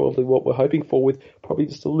what we're hoping for, with probably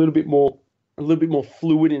just a little bit more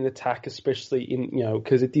fluid in attack, especially in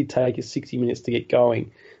because it did take us 60 minutes to get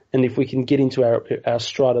going, and if we can get into our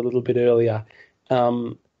stride a little bit earlier,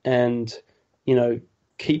 and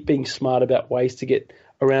keep being smart about ways to get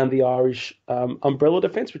around the Irish umbrella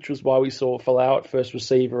defence, which was why we saw Folau at first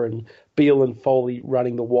receiver and Beale and Foley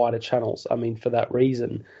running the wider channels. I mean, for that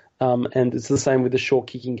reason. And it's the same with the short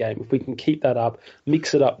kicking game. If we can keep that up,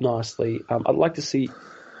 mix it up nicely, I'd like to see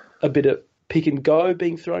a bit of pick and go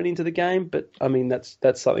being thrown into the game. But I mean, that's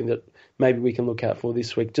something that maybe we can look out for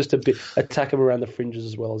this week. Just a bit attack them around the fringes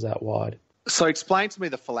as well as out wide. So explain to me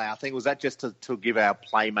the Folau thing. Was that just to give our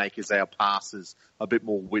playmakers, our passers, a bit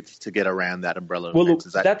more width to get around that umbrella? Well, look,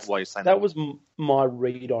 is that why you're saying that? That was my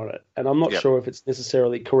read on it, and I'm not sure if it's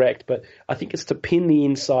necessarily correct, but I think it's to pin the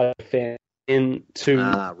inside fan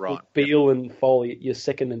to Beale and Foley, your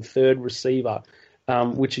second and third receiver,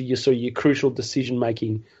 which are your crucial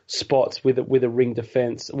decision-making spots with a ring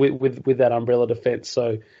defence, with that umbrella defence.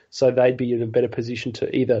 So they'd be in a better position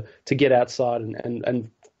to either to get outside and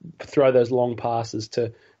throw those long passes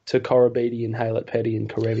to Korobidi and Haylett Petty and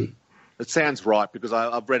Karevi. It sounds right, because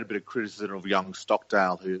I've read a bit of criticism of young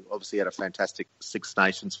Stockdale, who obviously had a fantastic Six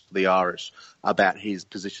Nations for the Irish, about his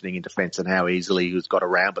positioning in defence and how easily he was got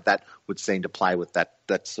around, but that would seem to play with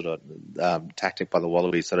that sort of tactic by the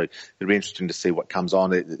Wallabies. So it'd be interesting to see what comes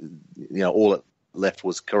on. All it left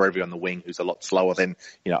was Karevi on the wing, who's a lot slower than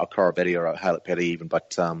a Korobidi or a Haylett Petty even,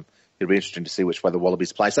 but it'd be interesting to see which way the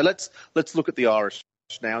Wallabies play. So let's look at the Irish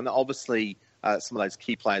now, and obviously some of those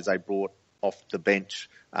key players they brought off the bench.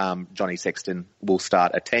 Johnny Sexton will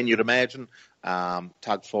start at 10, you'd imagine.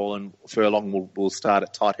 Tug Furlong will start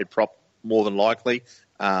at tight head prop, more than likely,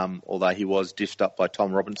 although he was dished up by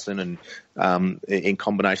Tom Robinson and in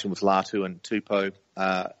combination with Latu and Tupou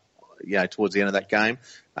towards the end of that game.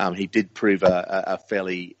 He did prove a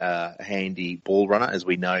fairly handy ball runner, as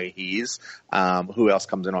we know he is. Who else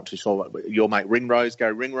comes in? Not too sure. Your mate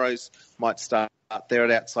Gary Ringrose might start there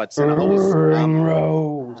at outside centre.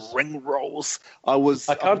 Ringrose. I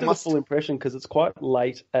can't do the full impression because it's quite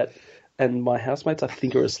late and my housemates I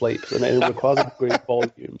think are asleep, and it requires a degree of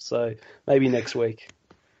volume. So maybe next week.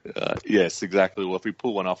 Yes, exactly. Well, if we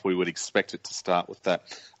pull one off, we would expect it to start with that.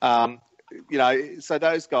 So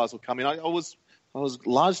those guys will come in. I was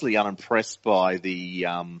largely unimpressed by the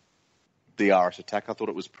Irish attack. I thought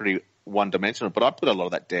it was pretty one-dimensional, but I put a lot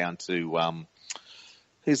of that down to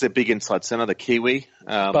who's their big inside centre, the Kiwi,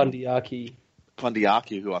 Bundyaki,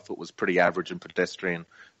 who I thought was pretty average and pedestrian.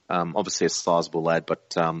 Obviously a sizable lad,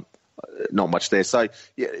 but not much there. So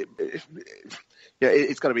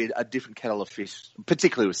it's got to be a different kettle of fish,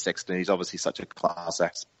 particularly with Sexton. He's obviously such a class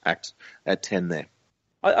act at 10 there.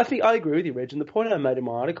 I think I agree with you, Reg. And the point I made in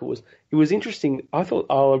my article was it was interesting. I thought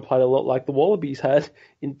Ireland played a lot like the Wallabies had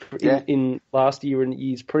in last year and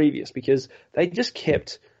years previous, because they just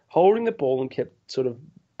kept holding the ball and kept sort of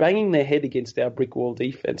banging their head against our brick wall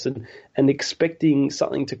defence and expecting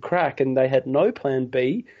something to crack. And they had no plan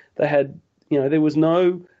B. They had, there was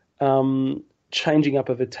no changing up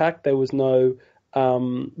of attack. There was no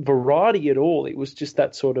variety at all. It was just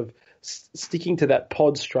that sort of sticking to that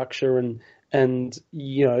pod structure and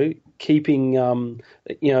keeping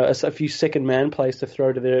a few second man plays to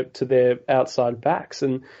throw to their outside backs,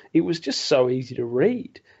 and it was just so easy to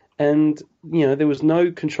read. And there was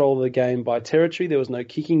no control of the game by territory. There was no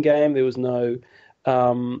kicking game. There was no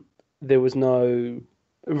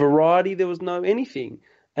variety. There was no anything.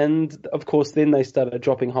 And, of course, then they started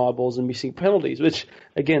dropping high balls and missing penalties, which,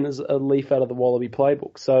 again, is a leaf out of the Wallaby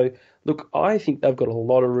playbook. So, look, I think they've got a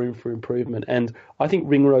lot of room for improvement. And I think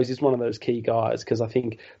Ringrose is one of those key guys, because I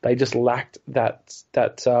think they just lacked that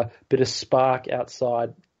bit of spark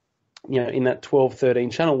outside, in that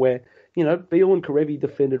 12-13 channel where, Beale and Karevi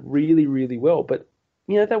defended really, really well. But,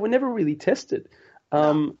 they were never really tested.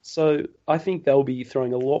 So I think they'll be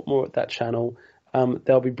throwing a lot more at that channel.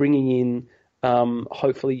 They'll be bringing in...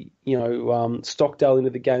 hopefully, Stockdale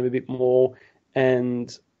into the game a bit more,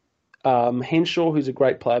 and Henshaw, who's a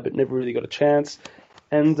great player but never really got a chance,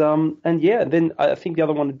 and then I think the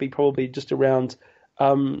other one would be probably just around,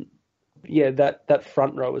 that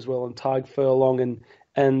front row as well, and Tig Furlong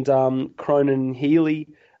and Cronin and Healy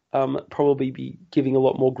probably be giving a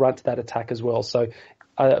lot more grunt to that attack as well. So.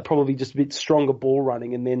 Probably just a bit stronger ball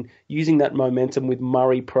running, and then using that momentum with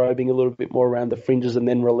Murray probing a little bit more around the fringes and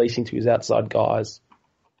then releasing to his outside guys.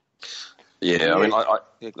 Yeah, I mean, I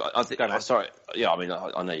think. Sorry, yeah, I mean,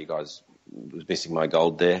 I know you guys was missing my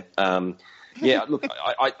gold there. Look,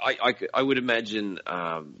 I would imagine,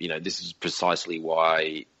 this is precisely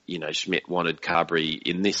why Schmidt wanted Carberry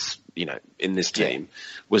in this team,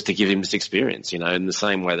 was to give him this experience, in the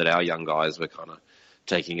same way that our young guys were kind of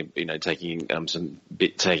taking some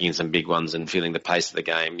big ones and feeling the pace of the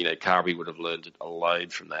game. Carberry would have learned a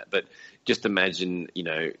load from that. But just imagine,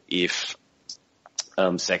 if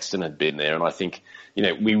Sexton had been there, and I think,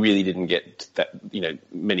 we really didn't get that,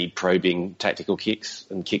 many probing tactical kicks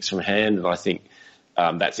and kicks from hand. And I think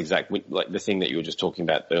that's exactly like the thing that you were just talking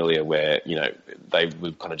about earlier, where they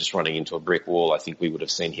were kind of just running into a brick wall. I think we would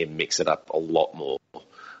have seen him mix it up a lot more,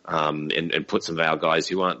 and put some of our guys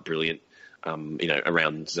who aren't brilliant.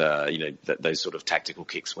 Around those sort of tactical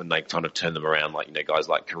kicks when they kind of turn them around, like guys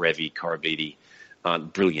like Karevi, Korobidi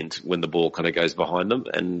aren't brilliant when the ball kind of goes behind them,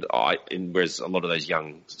 and whereas a lot of those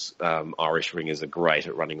young Irish ringers are great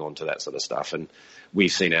at running onto that sort of stuff, and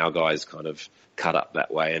we've seen our guys kind of cut up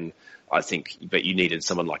that way, and I think, but you needed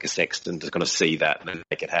someone like a Sexton to kind of see that and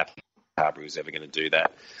make it happen. Carberry was ever going to do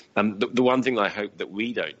that. The one thing I hope that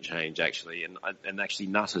we don't change, actually, and actually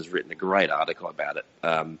Nutt has written a great article about it,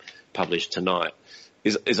 published tonight,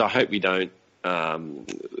 is I hope we don't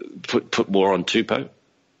put more on Tupou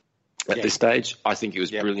at this stage. I think he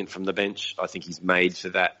was brilliant from the bench. I think he's made for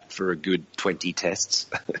that for a good 20 tests.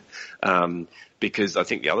 Because I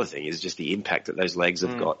think the other thing is just the impact that those legs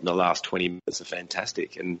have got in the last 20 minutes are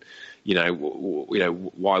fantastic. And,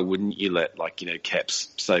 why wouldn't you let,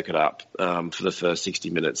 Keps soak it up for the first 60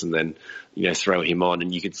 minutes and then, throw him on?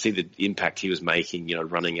 And you could see the impact he was making,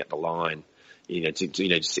 running at the line,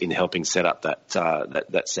 just in helping set up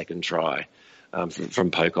that second try from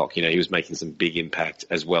Pocock. He was making some big impact,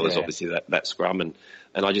 as well as obviously that scrum. And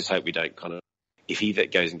I just hope we don't kind of, if he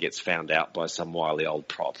goes and gets found out by some wily old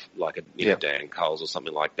prop like Dan Coles or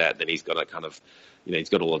something like that, then he's got to kind of, he's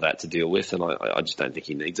got all of that to deal with, and I just don't think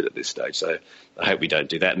he needs it at this stage. So I hope we don't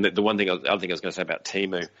do that. And the other thing I was going to say about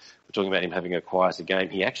Timu, we're talking about him having a quieter game.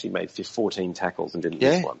 He actually made 14 tackles and didn't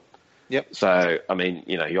miss one. Yep. So, I mean,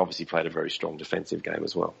 he obviously played a very strong defensive game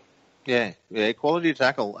as well. Yeah, quality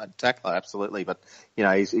tackler, absolutely. But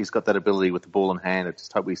he's got that ability with the ball in hand. I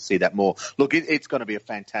just hope we see that more. Look, it's going to be a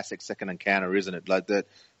fantastic second encounter, isn't it? Like that.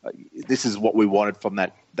 This is what we wanted from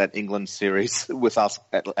that England series with us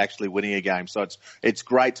actually winning a game. So it's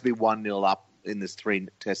great to be 1-0 up in this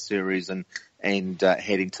 3-test series and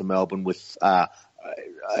heading to Melbourne with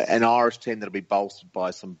an Irish team that'll be bolstered by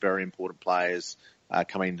some very important players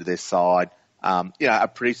coming into their side. A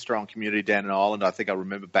pretty strong community down in Ireland. I think I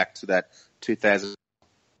remember back to that 2000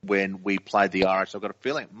 when we played the Irish. I've got a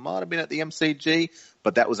feeling it might have been at the MCG,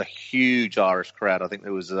 but that was a huge Irish crowd. I think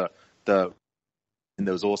there was and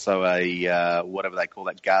there was also a whatever they call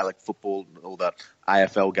that Gaelic football or the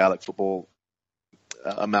AFL Gaelic football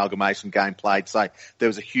amalgamation game played. So there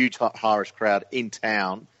was a huge Irish crowd in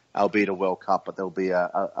town, albeit a World Cup, but there'll be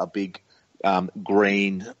a big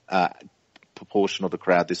green proportion of the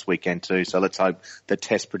crowd this weekend too. So let's hope the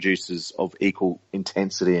test produces of equal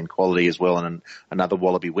intensity and quality as well, and another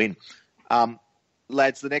Wallaby win.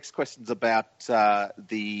 Lads, the next question's about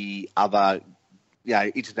the other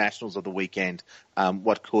internationals of the weekend.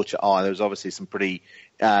 What caught your eye? There was obviously some pretty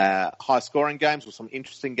high-scoring games or some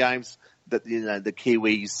interesting games. That the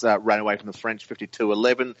Kiwis ran away from the French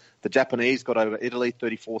 52-11. The Japanese got over Italy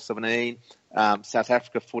 34-17. South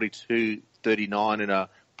Africa 42-39 in a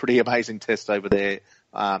pretty amazing test over there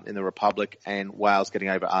in the Republic, and Wales getting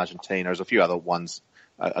over Argentina. There's a few other ones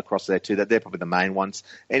across there too. They're probably the main ones.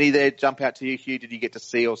 Any there jump out to you, Hugh? Did you get to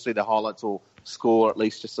see the highlights or score at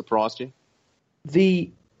least just surprised you?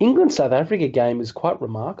 The England-South Africa game is quite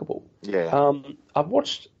remarkable. Yeah. I've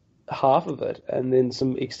watched half of it and then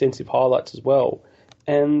some extensive highlights as well.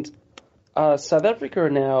 And South Africa are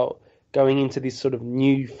now going into this sort of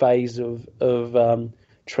new phase of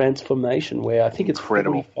transformation where I think it's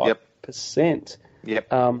incredible. 45%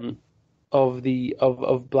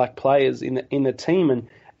 of black players in the team,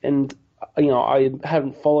 and I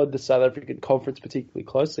haven't followed the South African conference particularly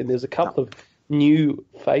closely, and there's a couple of new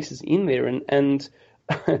faces in there, and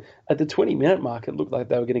at the 20-minute mark it looked like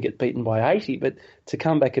they were going to get beaten by 80, but to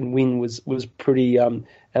come back and win was pretty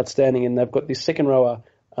outstanding. And they've got this second rower,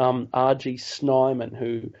 R.G. Snyman,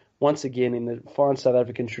 who once again in the fine South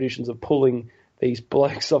African traditions of pulling these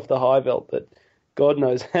blokes off the high belt, that God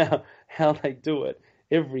knows how they do it.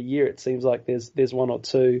 Every year it seems like there's one or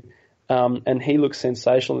two, and he looks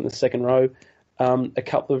sensational in the second row. A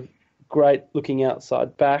couple of great looking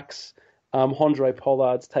outside backs. Andre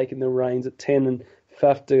Pollard's taken the reins at 10, and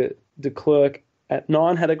Faf de Klerk at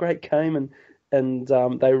 9 had a great game, and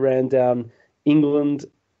they ran down England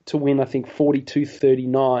to win, I think,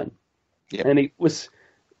 42-39. Yep. And it was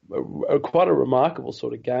quite a remarkable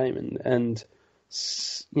sort of game, and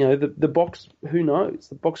the box, who knows?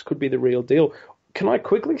 The box could be the real deal. Can I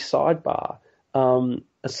quickly sidebar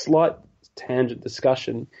a slight tangent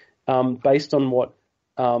discussion based on what,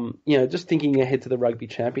 just thinking ahead to the Rugby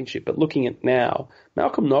Championship, but looking at now,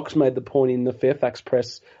 Malcolm Knox made the point in the Fairfax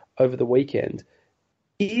Press over the weekend.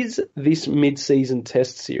 Is this mid-season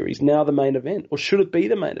test series now the main event, or should it be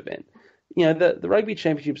the main event? The Rugby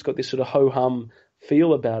Championship's got this sort of ho-hum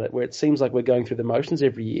feel about it, where it seems like we're going through the motions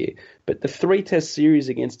every year. But the 3-test series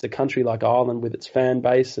against a country like Ireland with its fan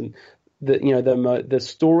base and the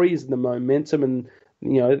stories and the momentum and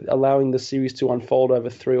allowing the series to unfold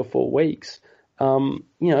over 3 or 4 weeks,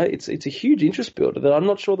 it's a huge interest builder that I'm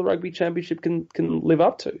not sure the Rugby Championship can live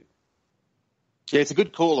up to. Yeah, it's a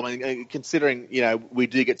good call. I mean, considering we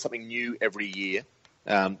do get something new every year.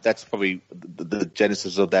 That's probably the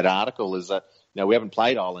genesis of that article, is that we haven't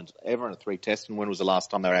played Ireland ever in a 3-test, and when was the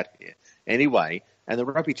last time they were out here? Anyway, and the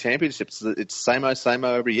Rugby Championships, it's same-o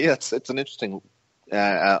every year. It's an interesting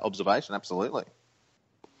observation, absolutely.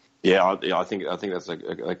 Yeah, I think that's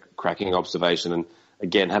a cracking observation, and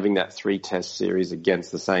again, having that 3-test series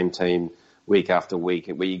against the same team week after week,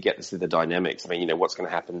 where you get to see the dynamics. I mean, what's going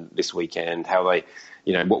to happen this weekend? How they,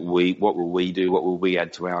 what will we do? What will we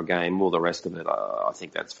add to our game? All the rest of it. I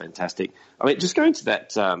think that's fantastic. I mean, just going to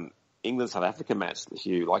that England-South Africa match,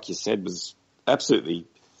 Hugh, like you said, was absolutely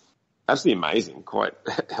amazing. Quite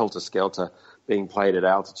helter-skelter, being played at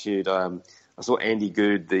altitude. I saw Andy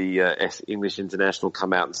Goode, the English international,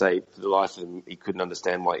 come out and say for the life of him he couldn't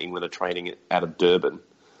understand why England are training out of Durban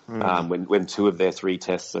when 2 of their 3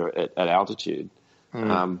 tests are at altitude,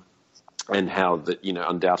 and how that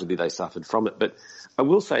undoubtedly they suffered from it. But I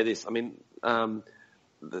will say this: I mean,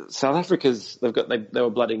 South Africa's they were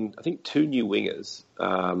blooding, I think, 2 new wingers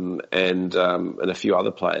and a few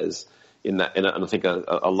other players and I think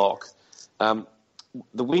a lock. The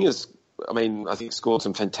wingers, I mean, I think scored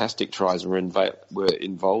some fantastic tries and were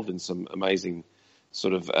involved in some amazing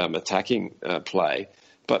sort of attacking play.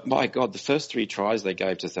 But my God, the first 3 tries they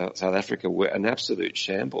gave to South Africa were an absolute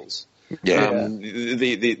shambles. Yeah.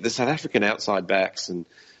 The South African outside backs, and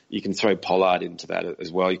you can throw Pollard into that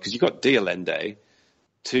as well, because you've got Dialende,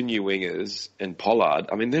 2 new wingers, and Pollard.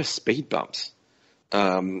 I mean, they're speed bumps.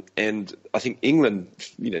 And I think England,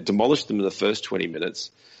 demolished them in the first 20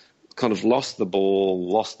 minutes, kind of lost the ball,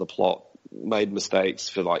 lost the plot, made mistakes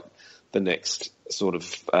for like the next sort of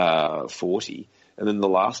 40. And then the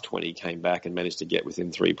last 20 came back and managed to get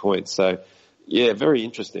within 3 points. So, yeah, very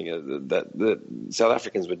interesting. That the South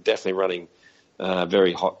Africans were definitely running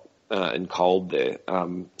very hot and cold there.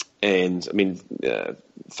 And, I mean,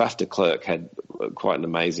 Faf de Klerk had quite an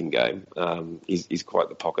amazing game. He's quite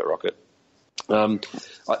the pocket rocket. And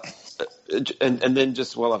then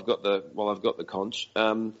just while I've got the conch,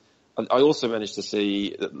 I also managed to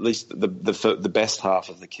see at least the best half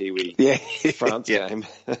of the Kiwi France game,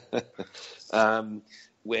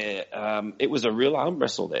 where it was a real arm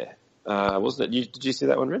wrestle there, wasn't it? Did you see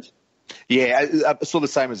that one, Rich? Yeah, I saw the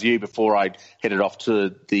same as you before I headed off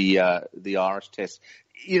to the Irish test.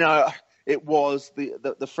 It was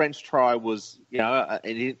the French try was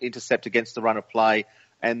an intercept against the run of play,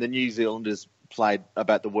 and the New Zealanders played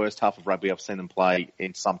about the worst half of rugby I've seen them play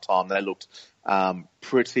in some time. They looked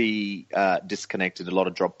pretty disconnected, a lot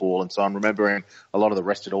of drop ball, and so I'm remembering a lot of the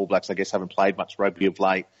rested All Blacks, I guess, haven't played much rugby of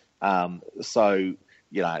late. So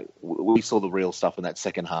we saw the real stuff in that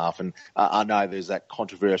second half, and I know there's a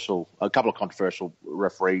couple of controversial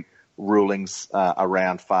referee rulings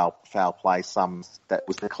around foul play, some that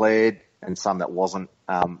was declared and some that wasn't.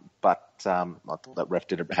 But I thought that ref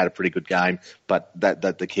had a pretty good game, but that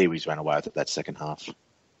the Kiwis ran away with it that second half.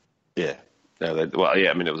 Yeah. I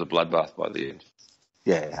mean, it was a bloodbath by the end.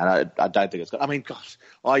 Yeah, and I don't think it's good. I mean, gosh,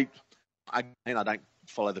 I don't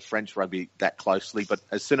follow the French rugby that closely, but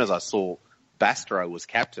as soon as I saw Bastareaud was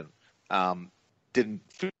captain, didn't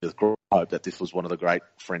feel with hope that this was one of the great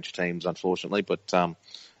French teams, unfortunately. But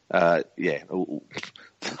I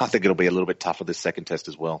think it'll be a little bit tougher this second test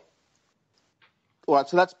as well. All right,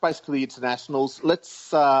 so that's basically internationals. Let's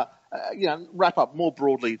wrap up more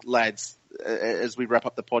broadly, lads. As we wrap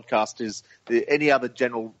up the podcast, is there any other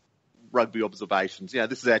general rugby observations?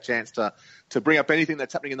 This is our chance to bring up anything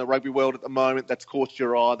that's happening in the rugby world at the moment that's caught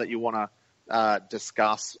your eye that you want to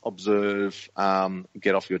discuss, observe,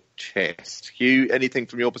 get off your chest. Hugh, anything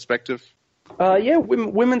from your perspective?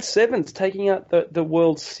 Women's sevens taking out the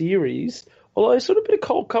World Series, although it's sort of a bit of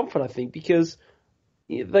cold comfort, I think, because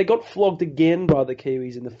they got flogged again by the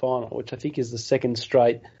Kiwis in the final, which I think is the second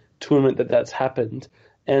straight tournament that's happened.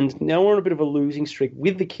 And now we're on a bit of a losing streak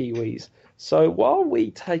with the Kiwis. So while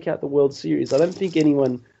we take out the World Series, I don't think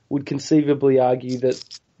anyone would conceivably argue that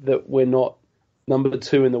we're not number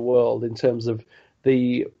 2 in the world in terms of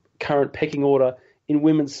the current pecking order in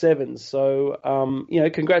women's sevens. So,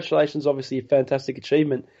 congratulations, obviously a fantastic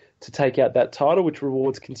achievement to take out that title, which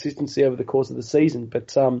rewards consistency over the course of the season.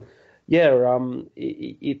 But,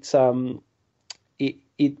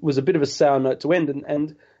 it was a bit of a sour note to end.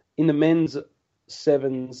 And in the men's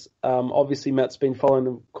sevens, obviously Matt's been following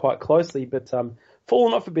them quite closely, but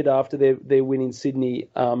fallen off a bit after their win in Sydney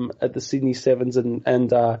at the Sydney Sevens,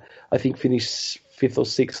 and I think finished 5th or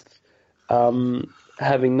 6th,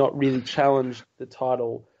 having not really challenged the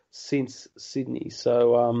title since Sydney.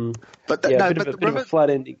 So, a bit of a flat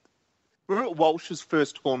ending. Remember Walsh's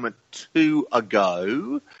first tournament 2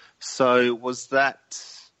 ago? So was that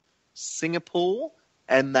Singapore?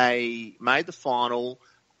 And they made the final.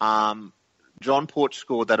 John Porch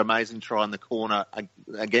scored that amazing try in the corner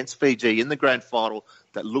against Fiji in the grand final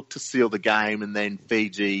that looked to seal the game, and then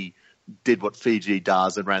Fiji did what Fiji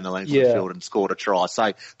does and ran the length of the field and scored a try.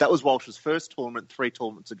 So that was Walsh's first tournament 3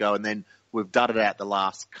 tournaments ago, and then we've done it out the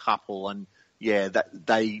last couple. And that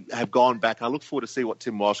they have gone back. I look forward to see what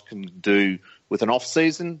Tim Walsh can do with an off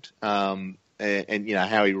season, and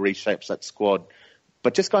how he reshapes that squad.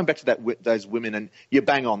 But just going back to those women, and you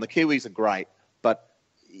bang on, the Kiwis are great, but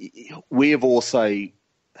we have also,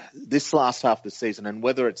 this last half of the season, and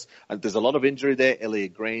whether it's, there's a lot of injury there.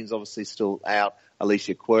 Elliot Green's obviously still out.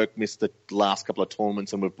 Alicia Quirk missed the last couple of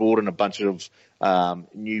tournaments, and we've brought in a bunch of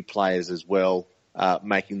new players as well,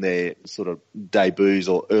 making their sort of debuts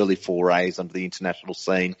or early forays onto the international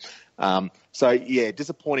scene.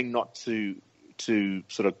 Disappointing not to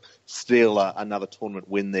sort of steal another tournament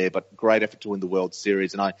win there, but great effort to win the World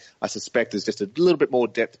Series. And I suspect there's just a little bit more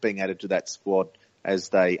depth being added to that squad as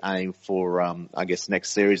they aim for,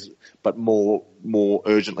 next series, but more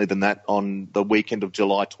urgently than that, on the weekend of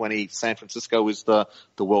July 20, San Francisco is the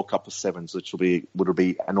World Cup of Sevens, which would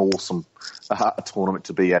be an awesome tournament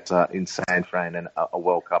to be at in San Fran, and a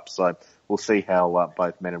World Cup. So we'll see how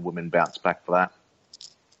both men and women bounce back for that.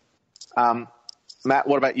 Matt,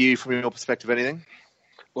 what about you from your perspective? Anything?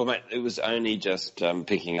 Well, mate, it was only just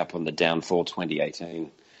picking up on the downfall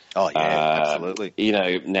 2018. Oh, yeah, absolutely.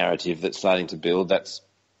 Narrative that's starting to build. That's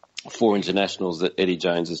 4 internationals that Eddie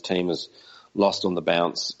Jones's team has lost on the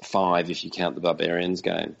bounce, 5 if you count the Barbarians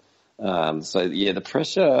game. The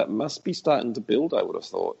pressure must be starting to build, I would have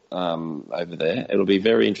thought, over there. It'll be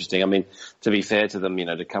very interesting. I mean, to be fair to them,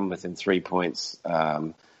 to come within 3 points,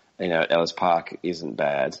 at Ellis Park isn't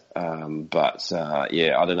bad. I don't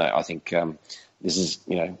know. I think this is,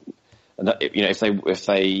 if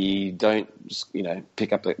they don't,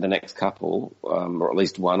 pick up the next couple, or at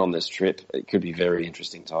least one on this trip, it could be very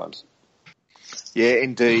interesting times. Yeah,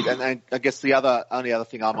 indeed. And I guess the only other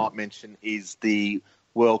thing I might mention is the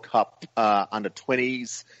World Cup under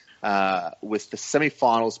 20s with the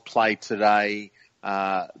semi-finals played today.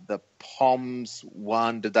 The Poms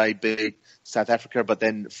won. Did they beat South Africa? But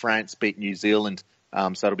then France beat New Zealand.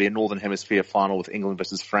 So it'll be a Northern Hemisphere final with England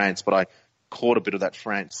versus France. But I caught a bit of that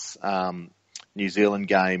France-New Zealand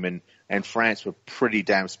game, and France were pretty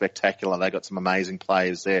damn spectacular. They got some amazing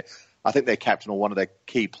players there. I think their captain or one of their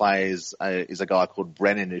key players is a guy called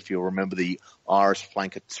Brennan, if you'll remember the Irish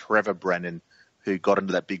flanker Trevor Brennan, who got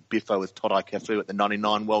into that big biffo with Todai Cafu at the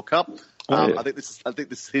 99 World Cup. Yeah. I think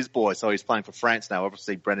this is his boy, so he's playing for France now.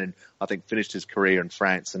 Obviously, Brennan, I think, finished his career in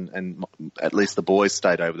France, and at least the boys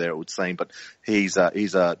stayed over there, it would seem. But he's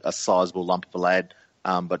a sizable lump of a lad.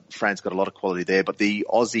 But France got a lot of quality there. But the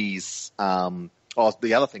Aussies,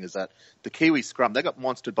 the other thing is that the Kiwi scrum, they got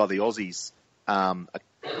monstered by the Aussies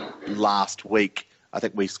last week. I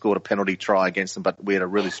think we scored a penalty try against them, but we had a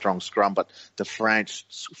really strong scrum. But the French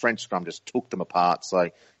scrum just took them apart.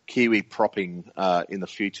 So Kiwi propping in the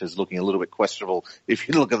future is looking a little bit questionable if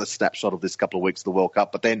you look at the snapshot of this couple of weeks of the World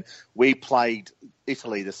Cup. But then we played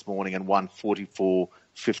Italy this morning and won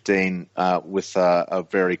 44-15 with a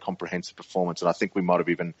very comprehensive performance. And I think we might have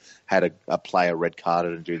even had a player red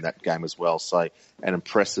carded during that game as well. So an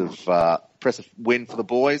impressive win for the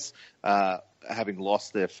boys. Having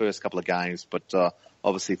lost their first couple of games, but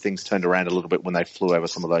obviously things turned around a little bit when they flew over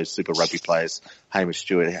some of those Super Rugby players, Hamish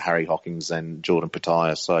Stewart, Harry Hawkins and Jordan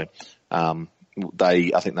Petaia. So I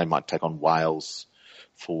think they might take on Wales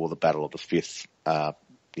for the Battle of the Fifth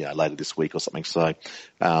later this week or something. So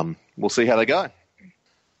we'll see how they go.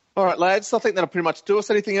 All right, lads, I think that'll pretty much do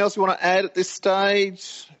us. Anything else you want to add at this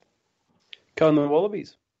stage? Go on the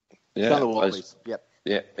Wallabies. Yeah, Go on the Wallabies. Yep.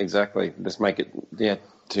 Yeah, exactly. Let's make it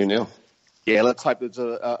 2-0. Yeah, let's hope there's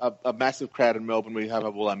a massive crowd in Melbourne. We have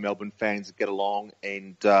all our Melbourne fans get along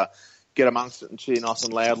and get amongst it and cheer nice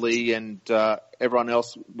and loudly, and everyone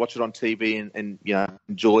else watch it on TV and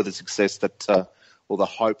enjoy the success that or the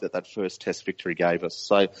hope that first Test victory gave us.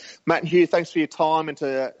 So, Matt and Hugh, thanks for your time, and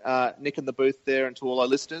to Nick in the booth there, and to all our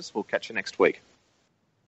listeners. We'll catch you next week.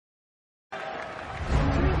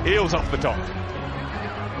 Eels off the top.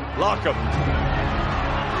 Larkham.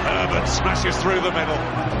 Herbert smashes through the middle.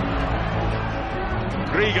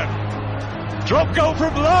 Gregan. Drop goal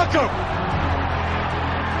from Larkham.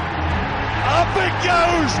 Up it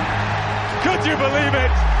goes. Could you believe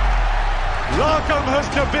it? Larkham has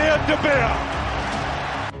De Beer.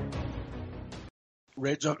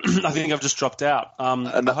 Reg, I think I've just dropped out.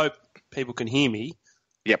 And I hope people can hear me.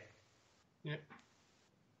 Yep.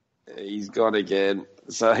 He's gone again.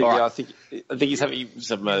 So right. I think he's having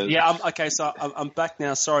some. Yeah. Okay. So I'm back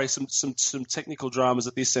now. Sorry, some technical dramas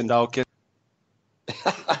at this end. I'll get.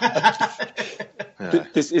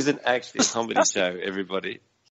 This isn't actually a comedy show, everybody.